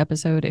throughout the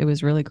episode, it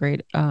was really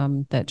great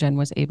that Jen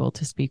was able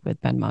to speak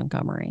with Ben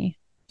Montgomery,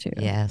 too.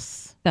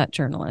 Yes. That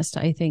journalist.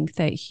 I think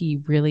that he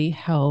really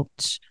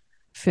helped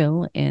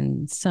fill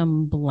in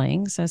some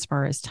blanks as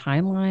far as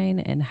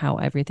timeline and how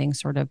everything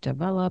sort of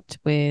developed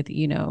with,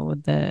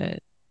 the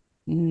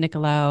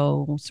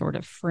Nicolau sort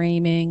of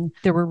framing.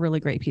 There were really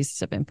great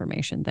pieces of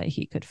information that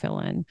he could fill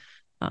in.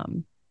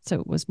 So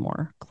it was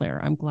more clear.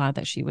 I'm glad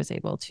that she was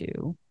able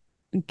to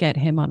get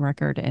him on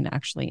record and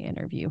actually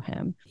interview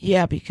him.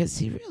 Yeah, because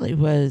he really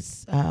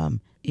was,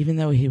 even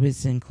though he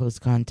was in close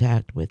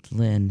contact with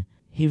Lynn,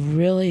 he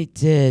really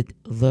did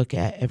look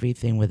at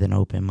everything with an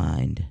open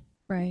mind.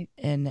 Right.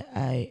 And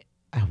I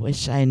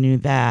wish I knew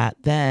that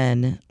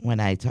then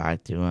when I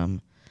talked to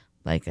him,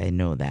 like I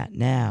know that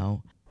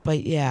now.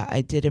 But yeah,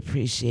 I did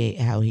appreciate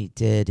how he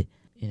did,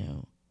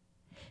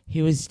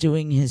 he was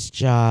doing his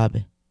job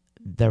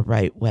the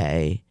right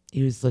way.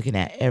 He was looking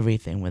at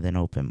everything with an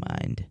open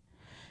mind.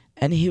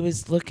 And he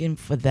was looking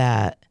for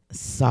that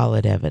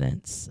solid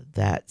evidence,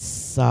 that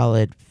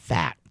solid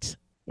fact.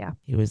 Yeah.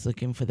 He was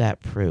looking for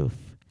that proof.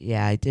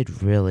 Yeah, I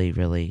did really,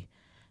 really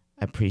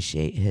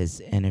appreciate his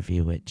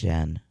interview with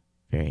Jen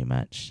very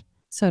much.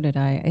 So did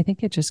I. I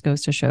think it just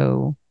goes to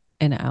show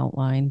an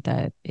outline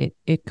that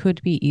it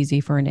could be easy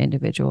for an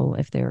individual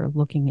if they're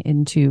looking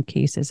into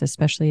cases,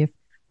 especially if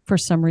for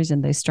some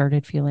reason they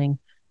started feeling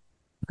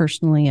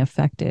personally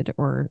affected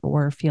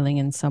or feeling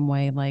in some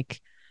way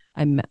like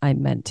I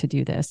meant to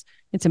do this.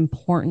 It's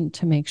important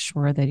to make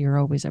sure that you're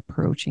always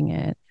approaching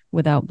it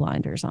without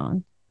blinders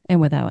on and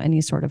without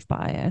any sort of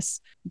bias.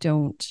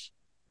 Don't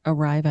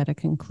arrive at a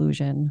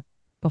conclusion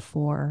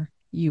before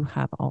you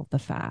have all the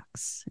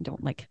facts.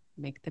 Don't like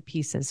make the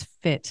pieces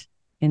fit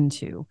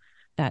into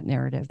that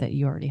narrative that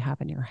you already have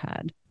in your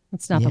head.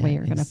 It's not the way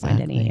you're going to find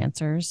any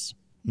answers.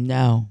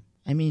 No.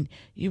 I mean,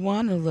 you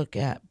want to look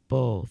at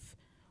both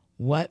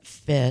what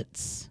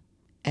fits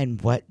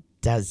and what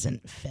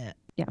doesn't fit.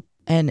 Yeah.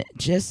 And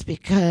just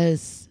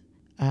because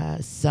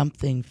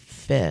something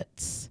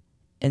fits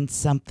and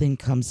something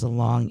comes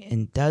along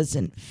and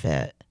doesn't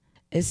fit,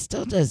 it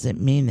still doesn't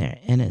mean they're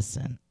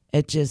innocent.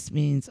 It just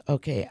means,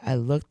 okay, I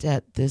looked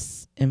at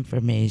this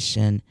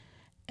information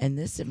and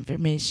this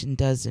information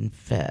doesn't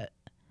fit.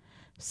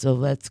 So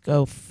let's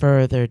go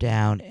further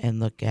down and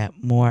look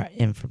at more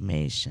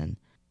information.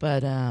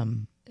 But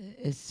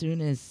as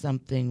soon as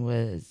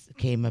something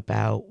came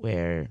about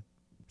where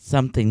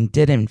something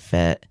didn't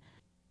fit,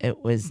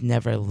 it was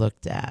never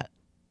looked at.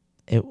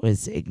 It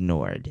was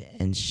ignored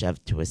and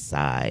shoved to a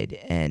side.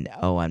 And,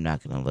 oh, I'm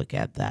not going to look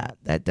at that.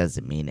 That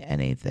doesn't mean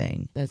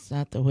anything. That's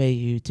not the way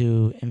you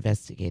do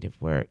investigative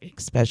work,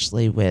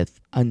 especially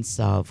with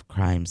unsolved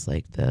crimes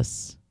like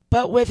this.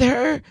 But with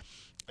her,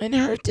 in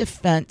her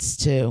defense,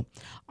 too,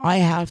 I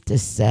have to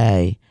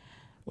say,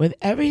 with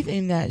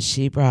everything that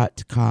she brought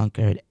to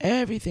Concord,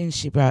 everything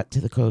she brought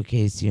to the cold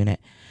case unit,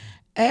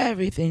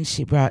 everything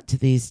she brought to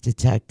these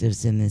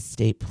detectives in the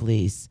state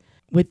police,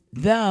 with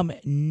them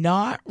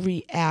not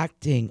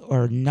reacting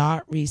or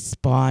not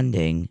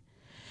responding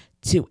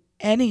to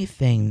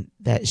anything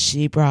that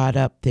she brought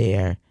up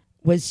there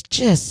was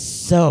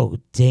just so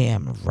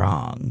damn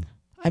wrong.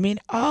 I mean,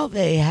 all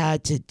they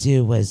had to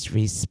do was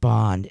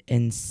respond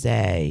and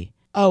say,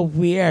 oh,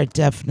 we are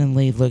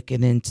definitely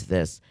looking into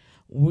this.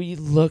 We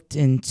looked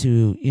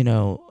into,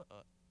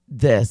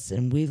 this,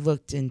 and we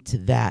looked into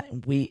that,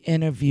 and we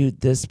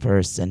interviewed this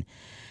person,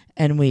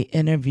 and we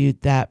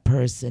interviewed that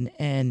person,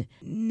 and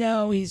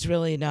no, he's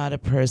really not a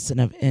person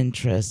of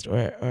interest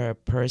or a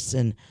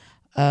person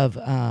of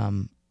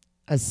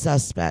a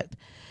suspect.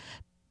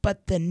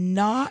 But the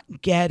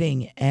not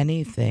getting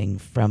anything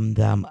from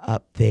them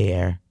up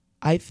there,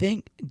 I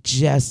think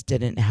just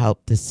didn't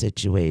help the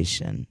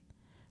situation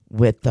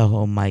with the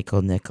whole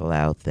Michael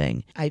Nicolau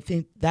thing. I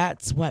think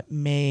that's what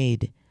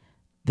made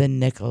the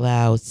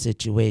Nicolau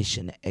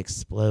situation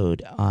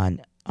explode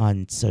on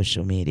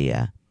social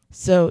media.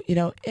 So,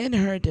 in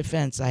her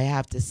defense, I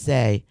have to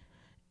say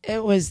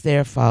it was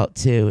their fault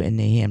too in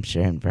New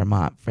Hampshire and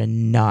Vermont for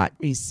not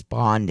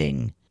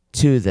responding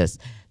to this.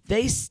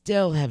 They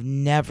still have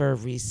never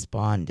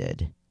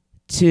responded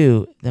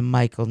to the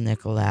Michael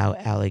Nicolau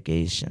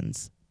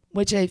allegations,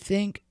 which I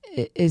think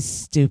is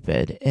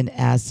stupid and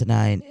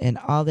asinine. And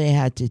all they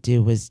had to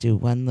do was do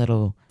one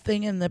little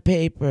thing in the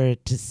paper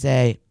to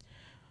say,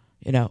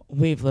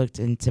 we've looked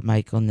into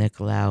Michael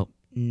Nicolau,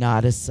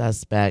 not a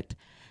suspect,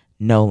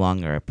 no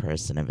longer a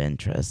person of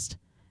interest.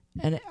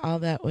 And all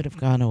that would have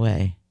gone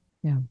away.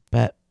 Yeah.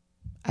 But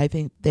I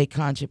think they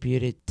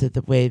contributed to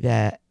the way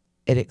that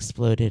it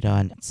exploded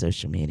on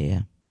social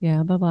media.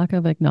 Yeah, the lack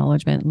of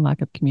acknowledgement and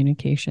lack of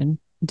communication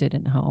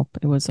didn't help.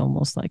 It was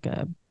almost like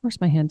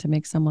force my hand to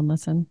make someone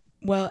listen.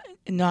 Well,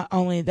 not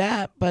only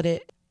that, but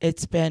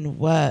it's been,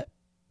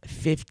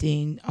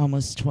 15,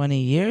 almost 20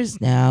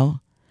 years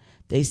now.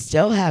 They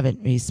still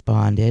haven't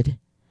responded.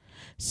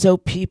 So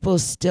people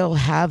still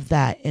have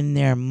that in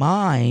their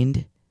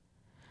mind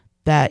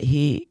that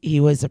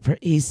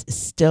he's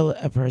still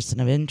a person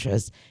of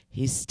interest.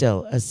 He's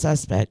still a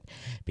suspect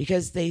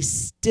because they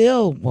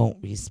still won't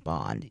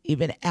respond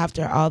even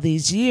after all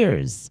these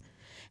years.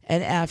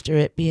 And after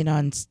it being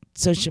on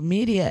social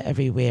media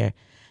everywhere,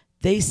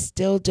 they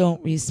still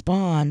don't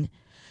respond.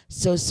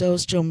 So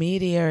social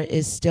media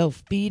is still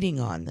feeding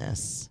on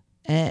this.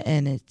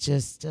 And it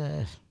just,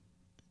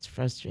 it's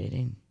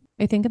frustrating.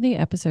 I think in the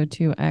episode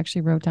too, I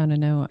actually wrote down a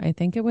note. I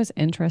think it was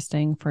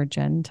interesting for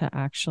Jen to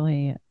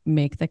actually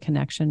make the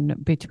connection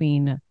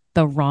between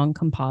the wrong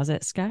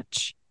composite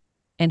sketch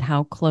and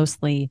how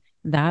closely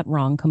that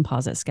wrong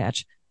composite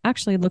sketch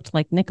actually looked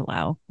like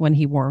Nicolau when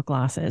he wore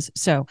glasses.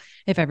 So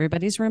if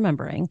everybody's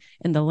remembering,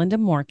 in the Linda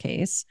Moore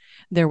case,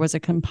 there was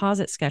a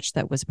composite sketch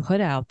that was put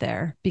out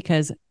there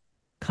because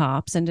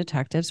cops and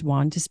detectives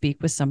wanted to speak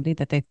with somebody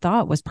that they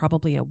thought was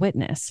probably a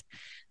witness.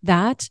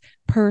 That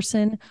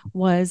person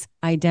was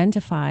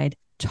identified,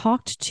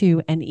 talked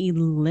to, and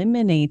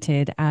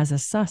eliminated as a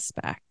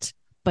suspect,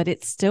 but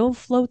it still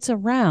floats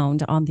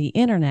around on the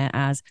internet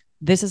as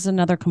this is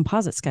another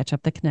composite sketch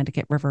of the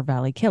Connecticut River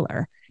Valley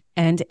killer.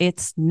 and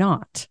it's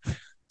not.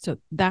 So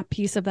that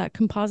piece of that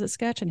composite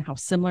sketch and how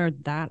similar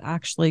that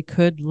actually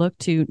could look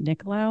to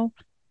Nicolau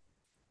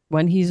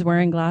when he's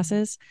wearing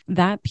glasses,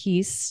 that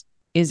piece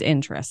is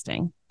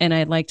interesting. And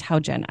I liked how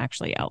Jen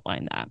actually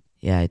outlined that.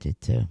 Yeah, I did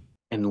too.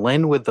 And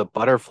Lynn with the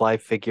butterfly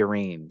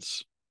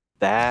figurines.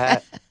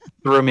 That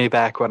threw me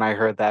back when I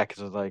heard that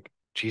because I was like,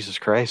 Jesus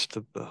Christ,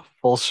 the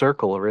full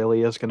circle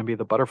really is going to be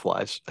the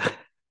butterflies.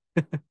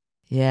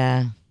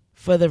 Yeah.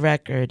 For the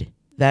record,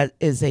 that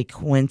is a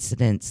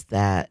coincidence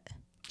that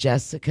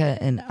Jessica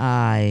and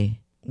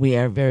we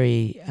are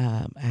very,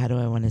 how do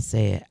I want to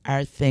say it?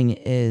 Our thing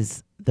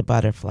is the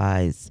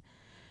butterflies.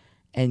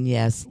 And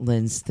yes,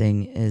 Lynn's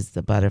thing is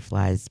the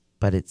butterflies,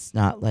 but it's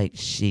not like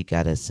she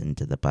got us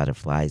into the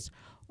butterflies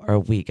or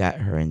we got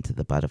her into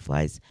the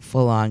butterflies.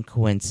 Full on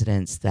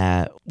coincidence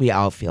that we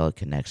all feel a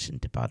connection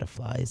to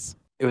butterflies.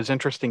 It was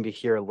interesting to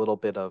hear a little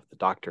bit of the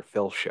Dr.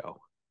 Phil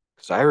show.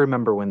 Because I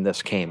remember when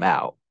this came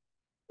out,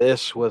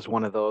 this was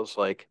one of those,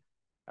 like,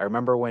 I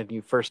remember when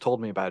you first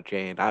told me about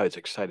Jane, I was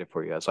excited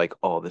for you. I was like,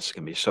 oh, this is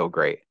going to be so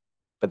great.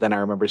 But then I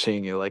remember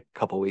seeing you like a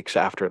couple weeks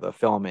after the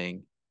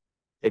filming,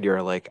 and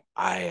you're like,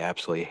 I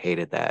absolutely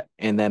hated that.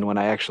 And then when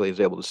I actually was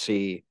able to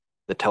see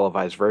the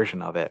televised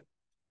version of it,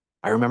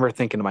 I remember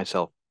thinking to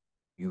myself,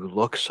 you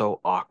look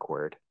so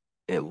awkward.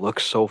 It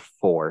looks so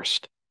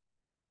forced.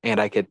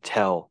 And I could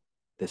tell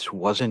this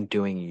wasn't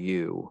doing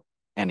you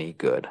any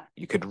good.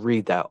 You could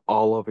read that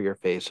all over your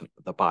face,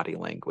 the body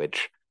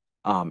language.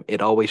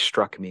 It always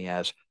struck me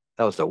as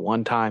that was the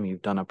one time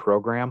you've done a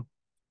program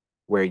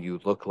where you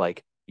look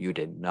like you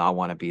did not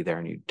want to be there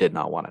and you did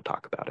not want to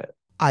talk about it.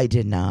 I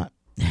did not.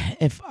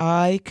 If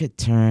I could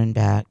turn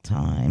back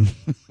time,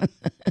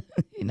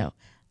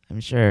 I'm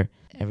sure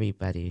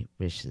everybody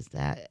wishes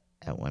that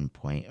at one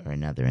point or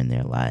another in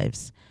their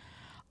lives.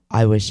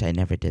 I wish I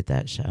never did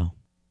that show.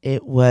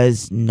 It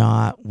was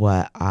not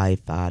what I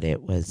thought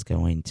it was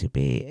going to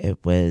be.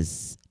 It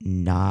was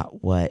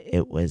not what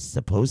it was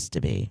supposed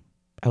to be.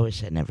 I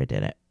wish I never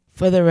did it.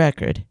 For the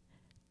record,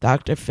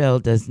 Dr. Phil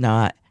does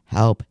not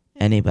help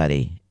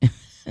anybody.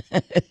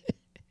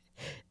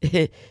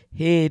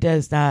 He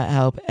does not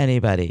help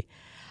anybody.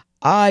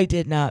 I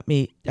did not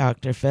meet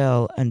Dr.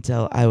 Phil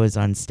until I was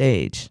on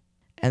stage.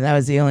 And that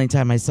was the only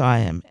time I saw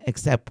him,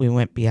 except we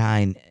went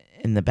behind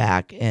in the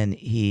back and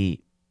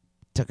he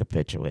took a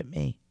picture with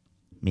me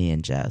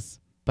and Jess.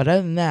 But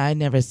other than that, I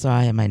never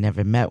saw him. I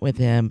never met with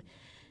him.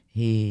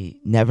 He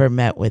never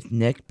met with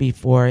Nick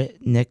before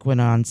Nick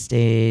went on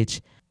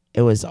stage.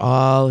 It was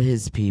all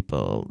his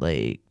people,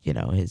 like,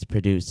 his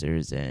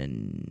producers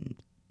and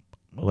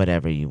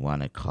whatever you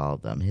want to call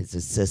them, his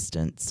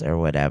assistants or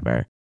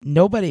whatever.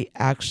 Nobody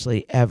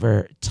actually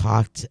ever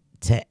talked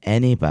to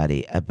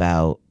anybody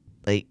about,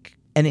 like,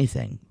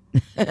 anything.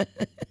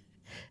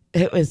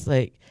 It was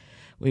like,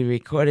 we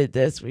recorded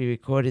this, we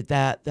recorded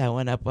that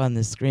went up on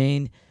the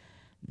screen.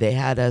 They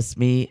had us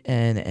meet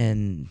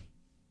and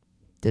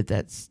did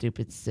that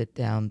stupid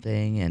sit-down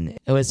thing, and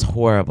it was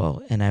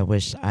horrible, and I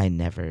wish I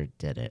never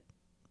did it.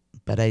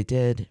 But I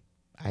did.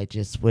 I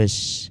just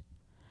wish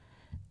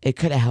it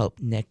could have helped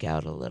Nick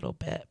out a little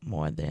bit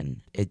more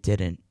than it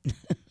didn't.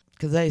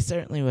 Because I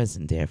certainly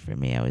wasn't there for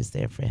me. I was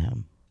there for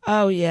him.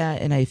 Oh, yeah,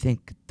 and I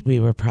think we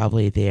were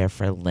probably there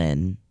for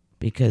Lynn,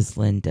 because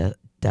Lynn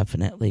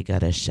definitely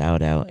got a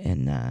shout-out,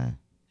 and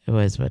it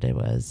was what it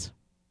was.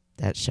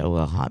 That show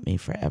will haunt me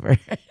forever.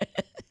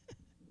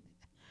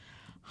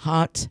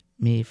 Haunt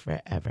me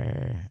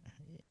forever.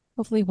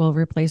 Hopefully we'll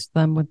replace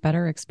them with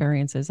better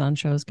experiences on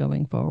shows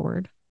going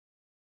forward.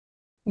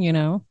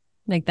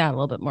 Make that a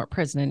little bit more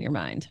present in your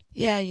mind.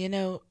 Yeah,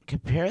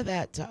 compare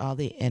that to all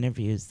the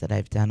interviews that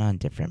I've done on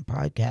different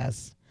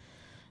podcasts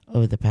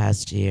over the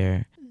past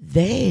year.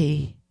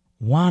 They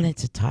wanted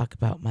to talk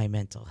about my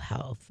mental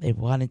health. They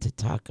wanted to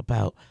talk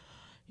about,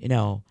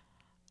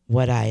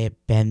 what I had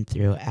been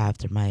through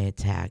after my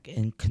attack,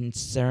 and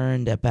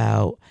concerned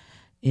about,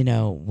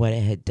 what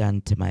it had done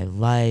to my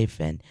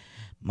life and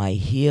my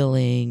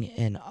healing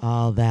and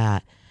all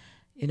that.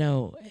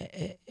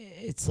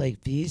 It's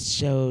like these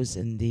shows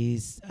and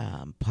these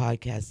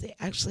podcasts, they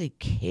actually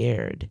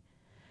cared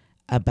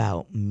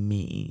about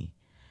me,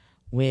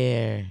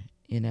 where,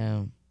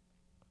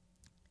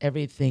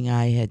 everything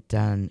I had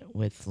done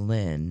with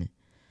Lynn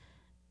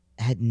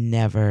had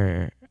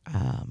never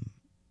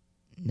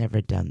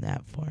done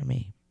that for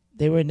me.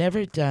 They were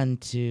never done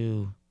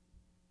to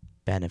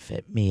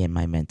benefit me and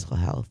my mental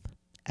health,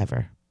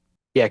 ever.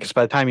 Yeah, because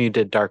by the time you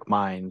did Dark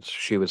Minds,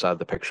 she was out of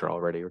the picture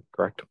already,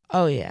 correct?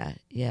 Oh, yeah.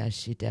 Yeah,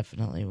 she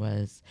definitely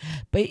was.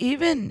 But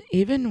even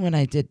when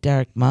I did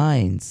Dark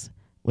Minds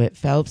with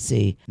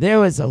Phelpsy, there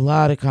was a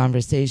lot of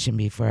conversation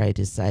before I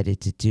decided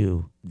to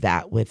do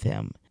that with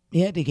him.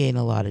 He had to gain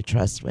a lot of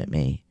trust with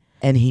me.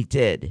 And he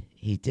did.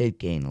 He did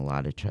gain a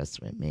lot of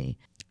trust with me.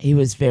 He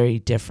was very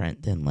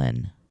different than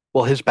Lynn.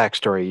 Well, his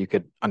backstory, you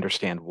could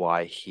understand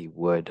why he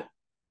would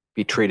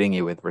be treating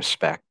you with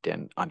respect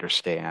and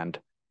understand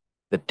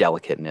the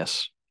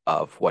delicateness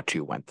of what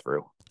you went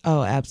through.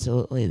 Oh,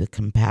 absolutely. The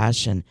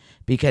compassion,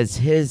 because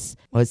his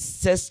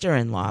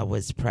sister-in-law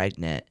was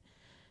pregnant,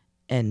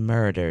 and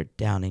murdered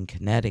down in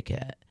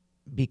Connecticut.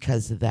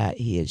 Because of that,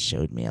 he has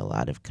showed me a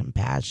lot of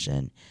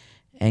compassion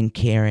and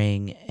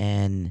caring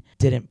and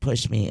didn't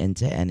push me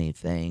into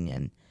anything.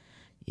 And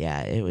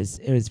yeah, it was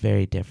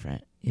very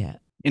different. Yeah.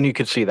 And you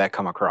could see that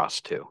come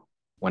across too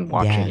when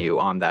watching you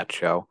on that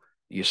show.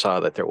 You saw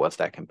that there was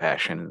that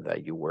compassion and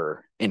that you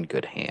were in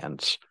good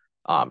hands,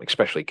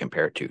 especially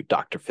compared to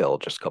Dr. Phil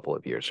just a couple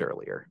of years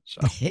earlier.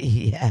 So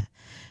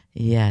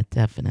yeah,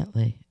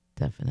 definitely.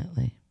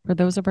 For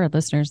those of our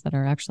listeners that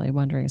are actually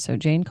wondering, so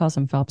Jane calls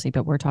him Phelpsy,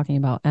 but we're talking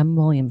about M.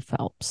 William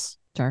Phelps,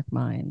 Dark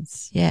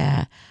Minds.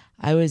 Yeah.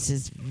 I was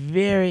his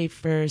very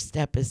first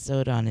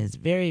episode on his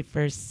very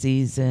first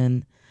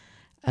season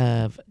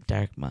of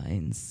Dark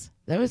Minds.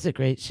 That was a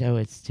great show.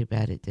 It's too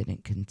bad it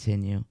didn't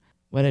continue.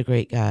 What a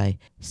great guy.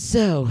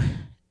 So,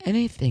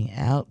 anything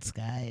else,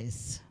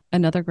 guys?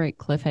 Another great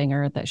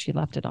cliffhanger that she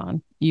left it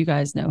on. You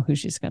guys know who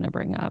she's going to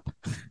bring up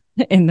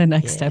in the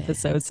next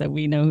episode. So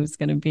we know who's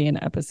going to be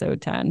in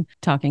episode 10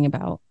 talking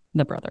about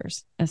the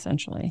brothers,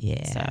 essentially.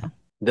 Yeah. So.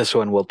 This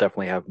one we'll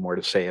definitely have more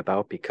to say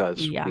about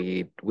because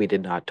we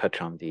did not touch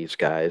on these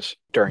guys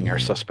during our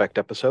suspect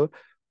episode,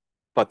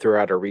 but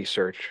throughout our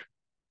research,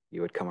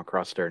 you would come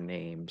across their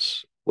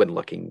names when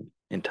looking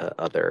into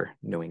other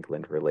New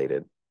England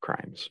related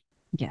crimes.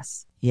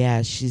 Yes.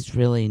 Yeah, she's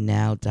really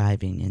now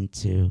diving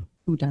into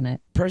whodunit,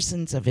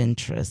 persons of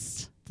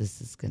interest.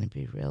 This is going to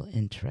be real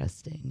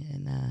interesting.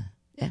 And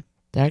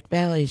Dark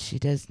Valley, she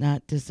does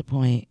not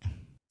disappoint.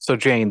 So,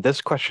 Jane,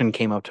 this question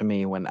came up to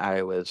me when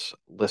I was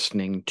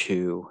listening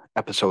to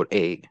episode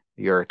 8,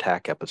 your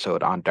attack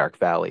episode on Dark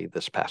Valley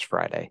this past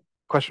Friday.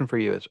 Question for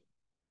you is,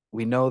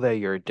 we know that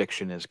your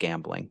addiction is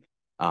gambling,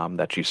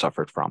 that you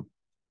suffered from.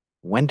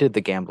 When did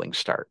the gambling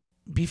start?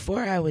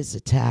 Before I was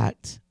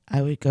attacked,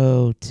 I would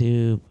go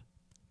to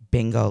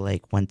bingo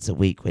like once a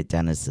week with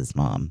Dennis's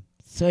mom.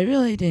 So I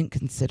really didn't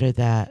consider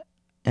that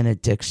an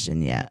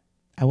addiction yet.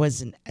 I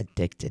wasn't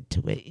addicted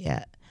to it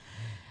yet.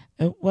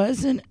 It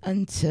wasn't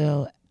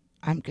until,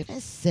 I'm going to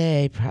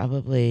say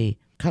probably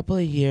a couple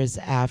of years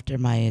after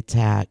my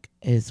attack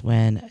is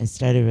when I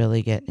started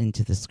really getting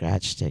into the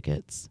scratch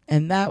tickets.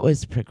 And that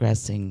was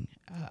progressing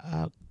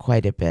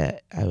quite a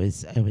bit. I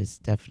was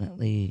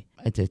definitely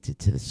addicted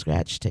to the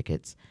scratch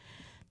tickets.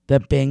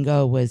 The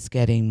bingo was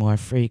getting more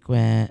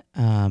frequent,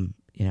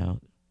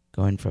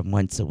 going from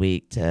once a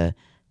week to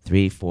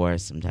 3, 4,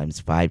 sometimes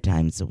 5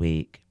 times a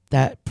week.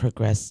 That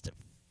progressed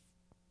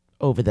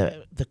over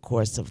the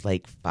course of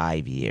like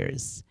 5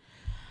 years.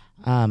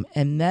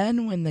 And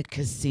then when the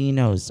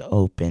casinos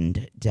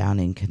opened down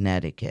in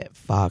Connecticut,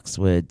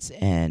 Foxwoods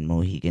and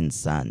Mohegan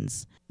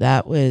Suns,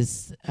 that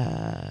was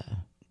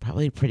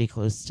probably pretty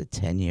close to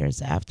 10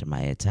 years after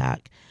my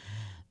attack.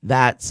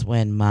 That's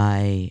when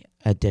my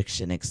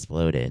addiction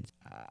exploded.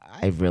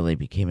 I really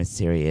became a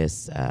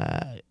serious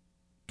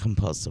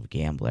compulsive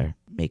gambler,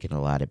 making a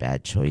lot of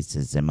bad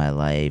choices in my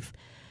life,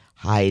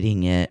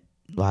 hiding it,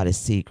 a lot of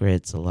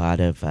secrets, a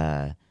lot of,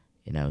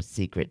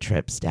 secret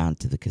trips down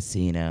to the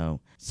casino.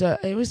 So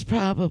it was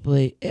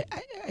probably,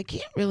 I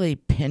can't really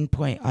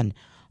pinpoint on,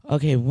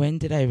 okay, when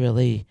did I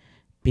really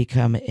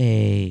become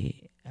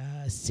a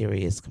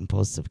serious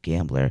compulsive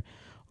gambler,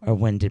 or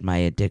when did my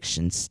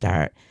addiction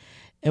start?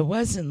 It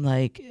wasn't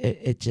like,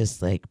 it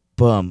just like,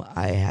 boom,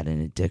 I had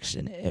an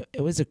addiction.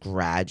 It was a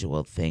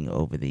gradual thing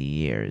over the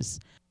years,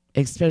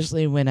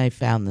 especially when I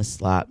found the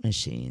slot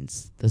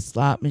machines. The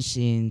slot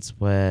machines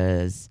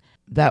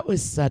that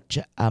was such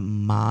a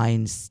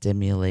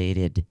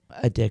mind-stimulated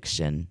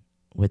addiction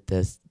with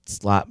the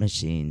slot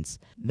machines.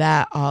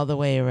 That all the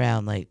way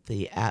around, like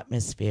the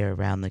atmosphere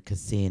around the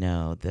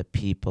casino, the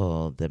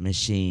people, the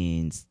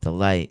machines, the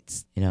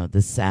lights,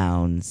 the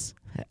sounds.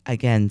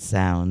 Again,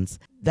 sounds.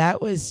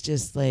 That was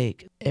just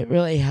like, it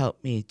really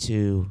helped me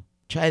to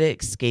try to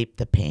escape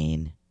the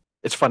pain.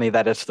 It's funny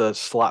that it's the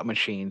slot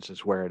machines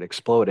is where it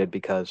exploded,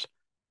 because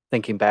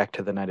thinking back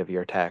to the night of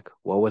your attack,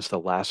 what was the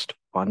last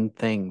fun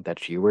thing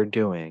that you were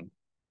doing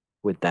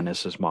with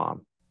Dennis's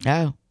mom?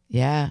 Oh,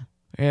 yeah.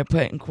 We were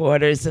putting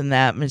quarters in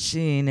that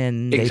machine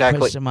and they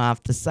push them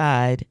off the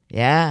side.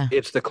 Yeah.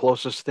 It's the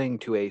closest thing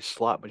to a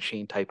slot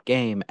machine type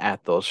game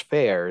at those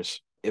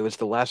fairs. It was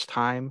the last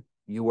time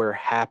you were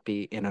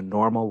happy in a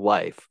normal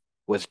life,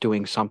 was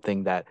doing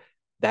something that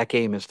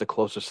game is the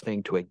closest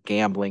thing to a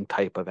gambling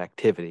type of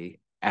activity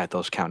at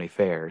those county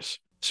fairs.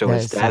 So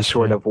is that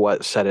sort of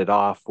what set it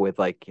off with,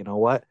 like, you know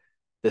what?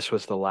 This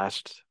was the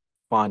last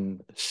fun,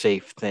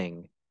 safe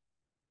thing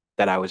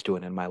that I was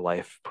doing in my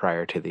life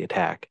prior to the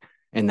attack.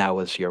 And that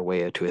was your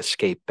way to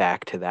escape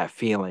back to that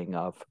feeling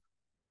of,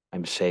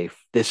 I'm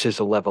safe. This is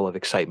a level of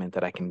excitement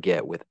that I can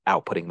get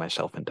without putting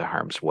myself into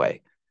harm's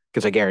way.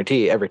 Because I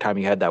guarantee every time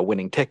you had that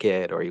winning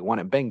ticket or you won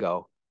at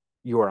bingo,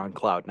 you were on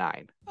cloud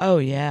 9. Oh,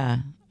 yeah.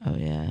 Oh,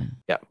 yeah.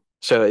 Yeah.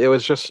 So it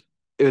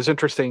was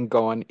interesting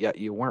going, yeah,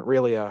 you weren't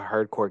really a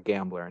hardcore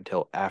gambler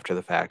until after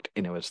the fact.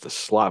 And it was the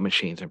slot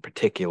machines in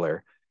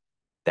particular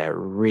that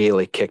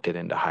really kicked it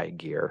into high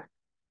gear.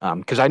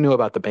 Because I knew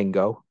about the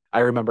bingo. I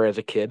remember as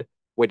a kid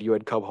when you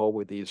would come home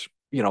with these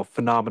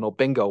phenomenal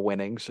bingo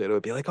winnings, it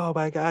would be like, oh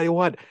my God, you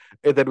won.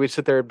 And then we'd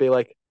sit there and be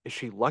like, is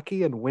she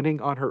lucky and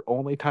winning on her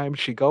only time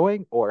she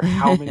going? Or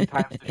how many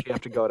times does she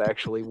have to go to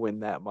actually win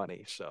that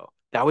money? So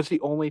that was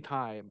the only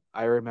time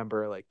I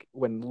remember, like,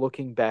 when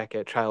looking back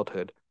at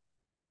childhood,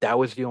 that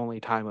was the only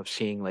time of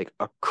seeing like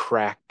a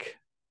crack,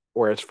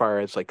 or as far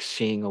as like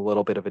seeing a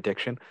little bit of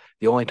addiction.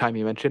 The only time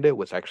you mentioned it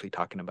was actually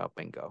talking about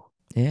bingo.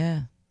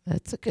 Yeah,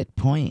 that's a good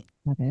point.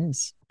 That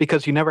is.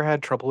 Because you never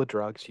had trouble with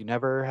drugs, you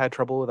never had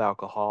trouble with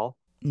alcohol.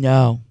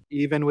 No.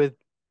 Even with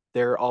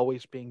there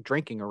always being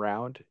drinking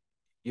around,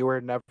 you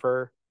were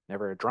never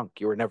drunk.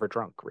 You were never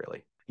drunk,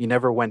 really. You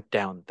never went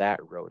down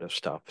that road of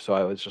stuff. So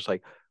I was just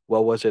like,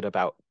 what was it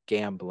about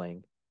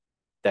gambling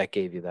that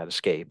gave you that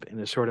escape? And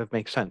it sort of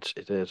makes sense.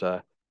 It is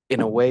in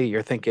a way,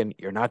 you're thinking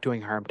you're not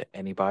doing harm to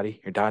anybody.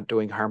 You're not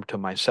doing harm to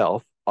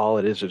myself. All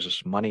it is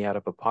just money out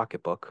of a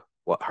pocketbook.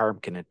 What harm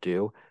can it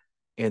do?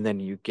 And then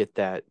you get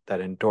that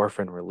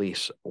endorphin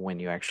release when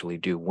you actually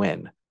do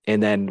win.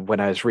 And then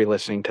when I was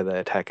re-listening to the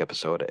Attack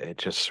episode, it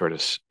just sort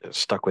of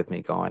stuck with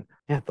me going,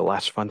 yeah, the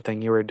last fun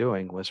thing you were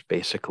doing was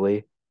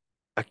basically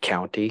a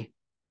county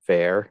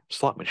fair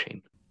slot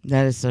machine.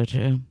 That is so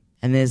true.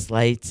 And there's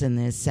lights and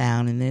there's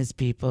sound and there's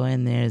people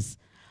and there's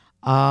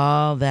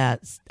all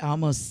that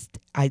almost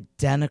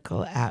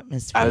identical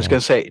atmosphere. I was going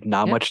to say,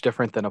 not much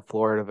different than a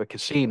floor of a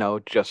casino,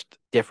 just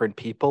different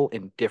people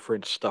and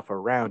different stuff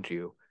around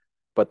you.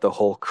 But the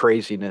whole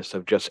craziness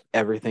of just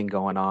everything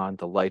going on,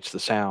 the lights, the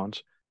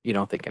sounds, you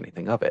don't think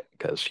anything of it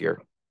because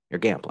you're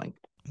gambling.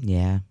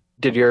 Yeah.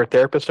 Did your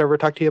therapist ever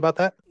talk to you about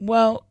that?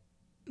 Well,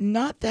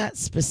 not that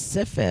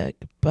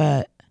specific,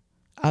 but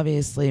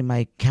obviously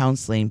my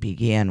counseling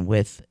began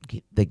with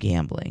the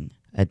gambling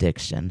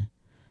addiction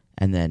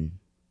and then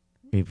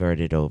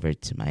reverted over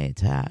to my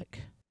attack.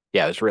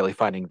 Yeah, it was really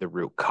finding the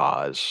root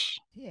cause.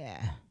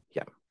 Yeah.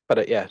 Yeah.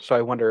 But so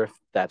I wonder if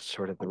that's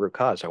sort of the root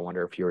cause. I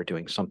wonder if you were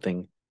doing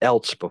something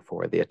else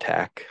before the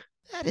attack.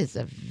 That is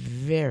a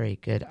very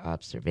good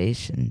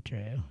observation,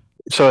 Drew.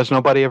 So has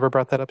nobody ever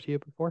brought that up to you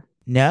before?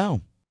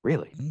 No.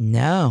 Really?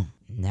 No,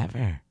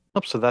 never.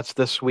 Oh, so that's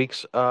this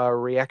week's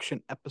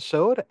reaction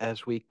episode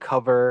as we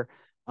cover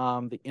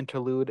the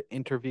interlude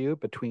interview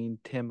between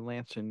Tim,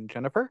 Lance, and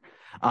Jennifer.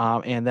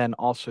 And then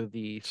also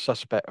the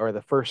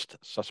first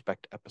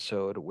suspect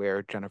episode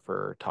where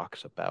Jennifer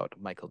talks about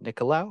Michael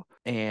Nicolau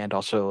and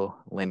also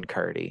Lynn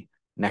Cardy.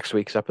 Next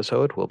week's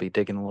episode, we'll be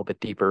digging a little bit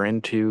deeper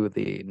into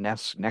the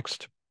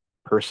next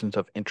persons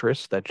of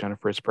interest that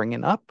Jennifer is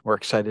bringing up. We're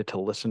excited to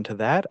listen to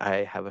that. I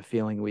have a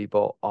feeling we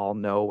both all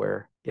know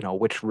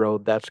which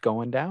road that's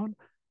going down.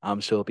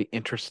 So it'll be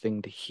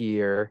interesting to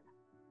hear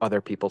other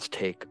people's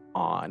take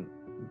on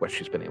what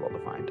she's been able to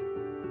find.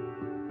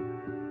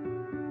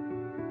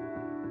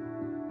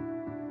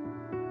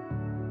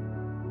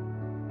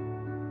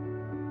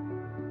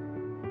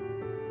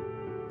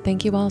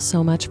 Thank you all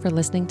so much for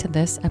listening to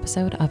this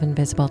episode of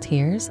Invisible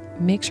Tears.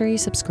 Make sure you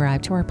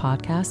subscribe to our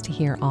podcast to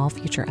hear all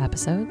future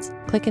episodes.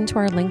 Click into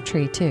our link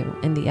tree too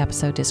in the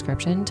episode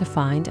description to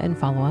find and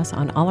follow us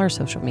on all our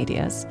social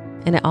medias.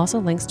 And it also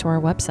links to our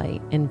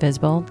website,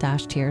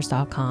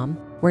 invisible-tears.com,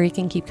 where you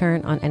can keep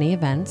current on any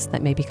events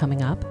that may be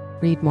coming up,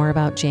 read more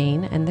about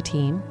Jane and the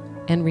team,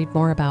 and read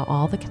more about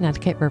all the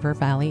Connecticut River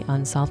Valley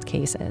unsolved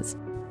cases.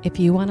 If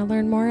you want to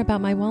learn more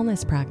about my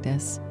wellness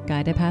practice,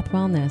 Guided Path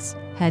Wellness,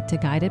 head to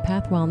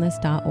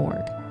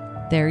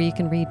guidedpathwellness.org. There you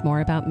can read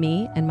more about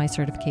me and my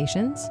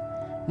certifications,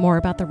 more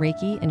about the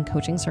Reiki and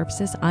coaching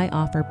services I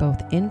offer both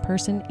in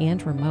person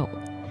and remote,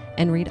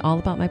 and read all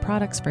about my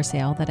products for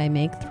sale that I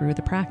make through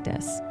the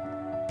practice.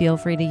 Feel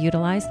free to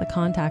utilize the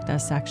Contact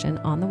Us section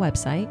on the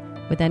website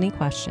with any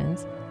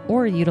questions,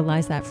 or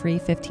utilize that free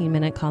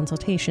 15-minute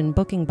consultation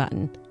booking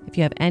button if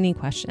you have any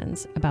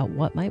questions about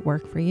what might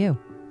work for you.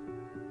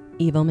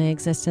 Evil may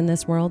exist in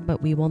this world,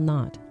 but we will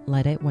not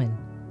let it win.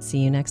 See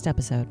you next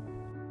episode.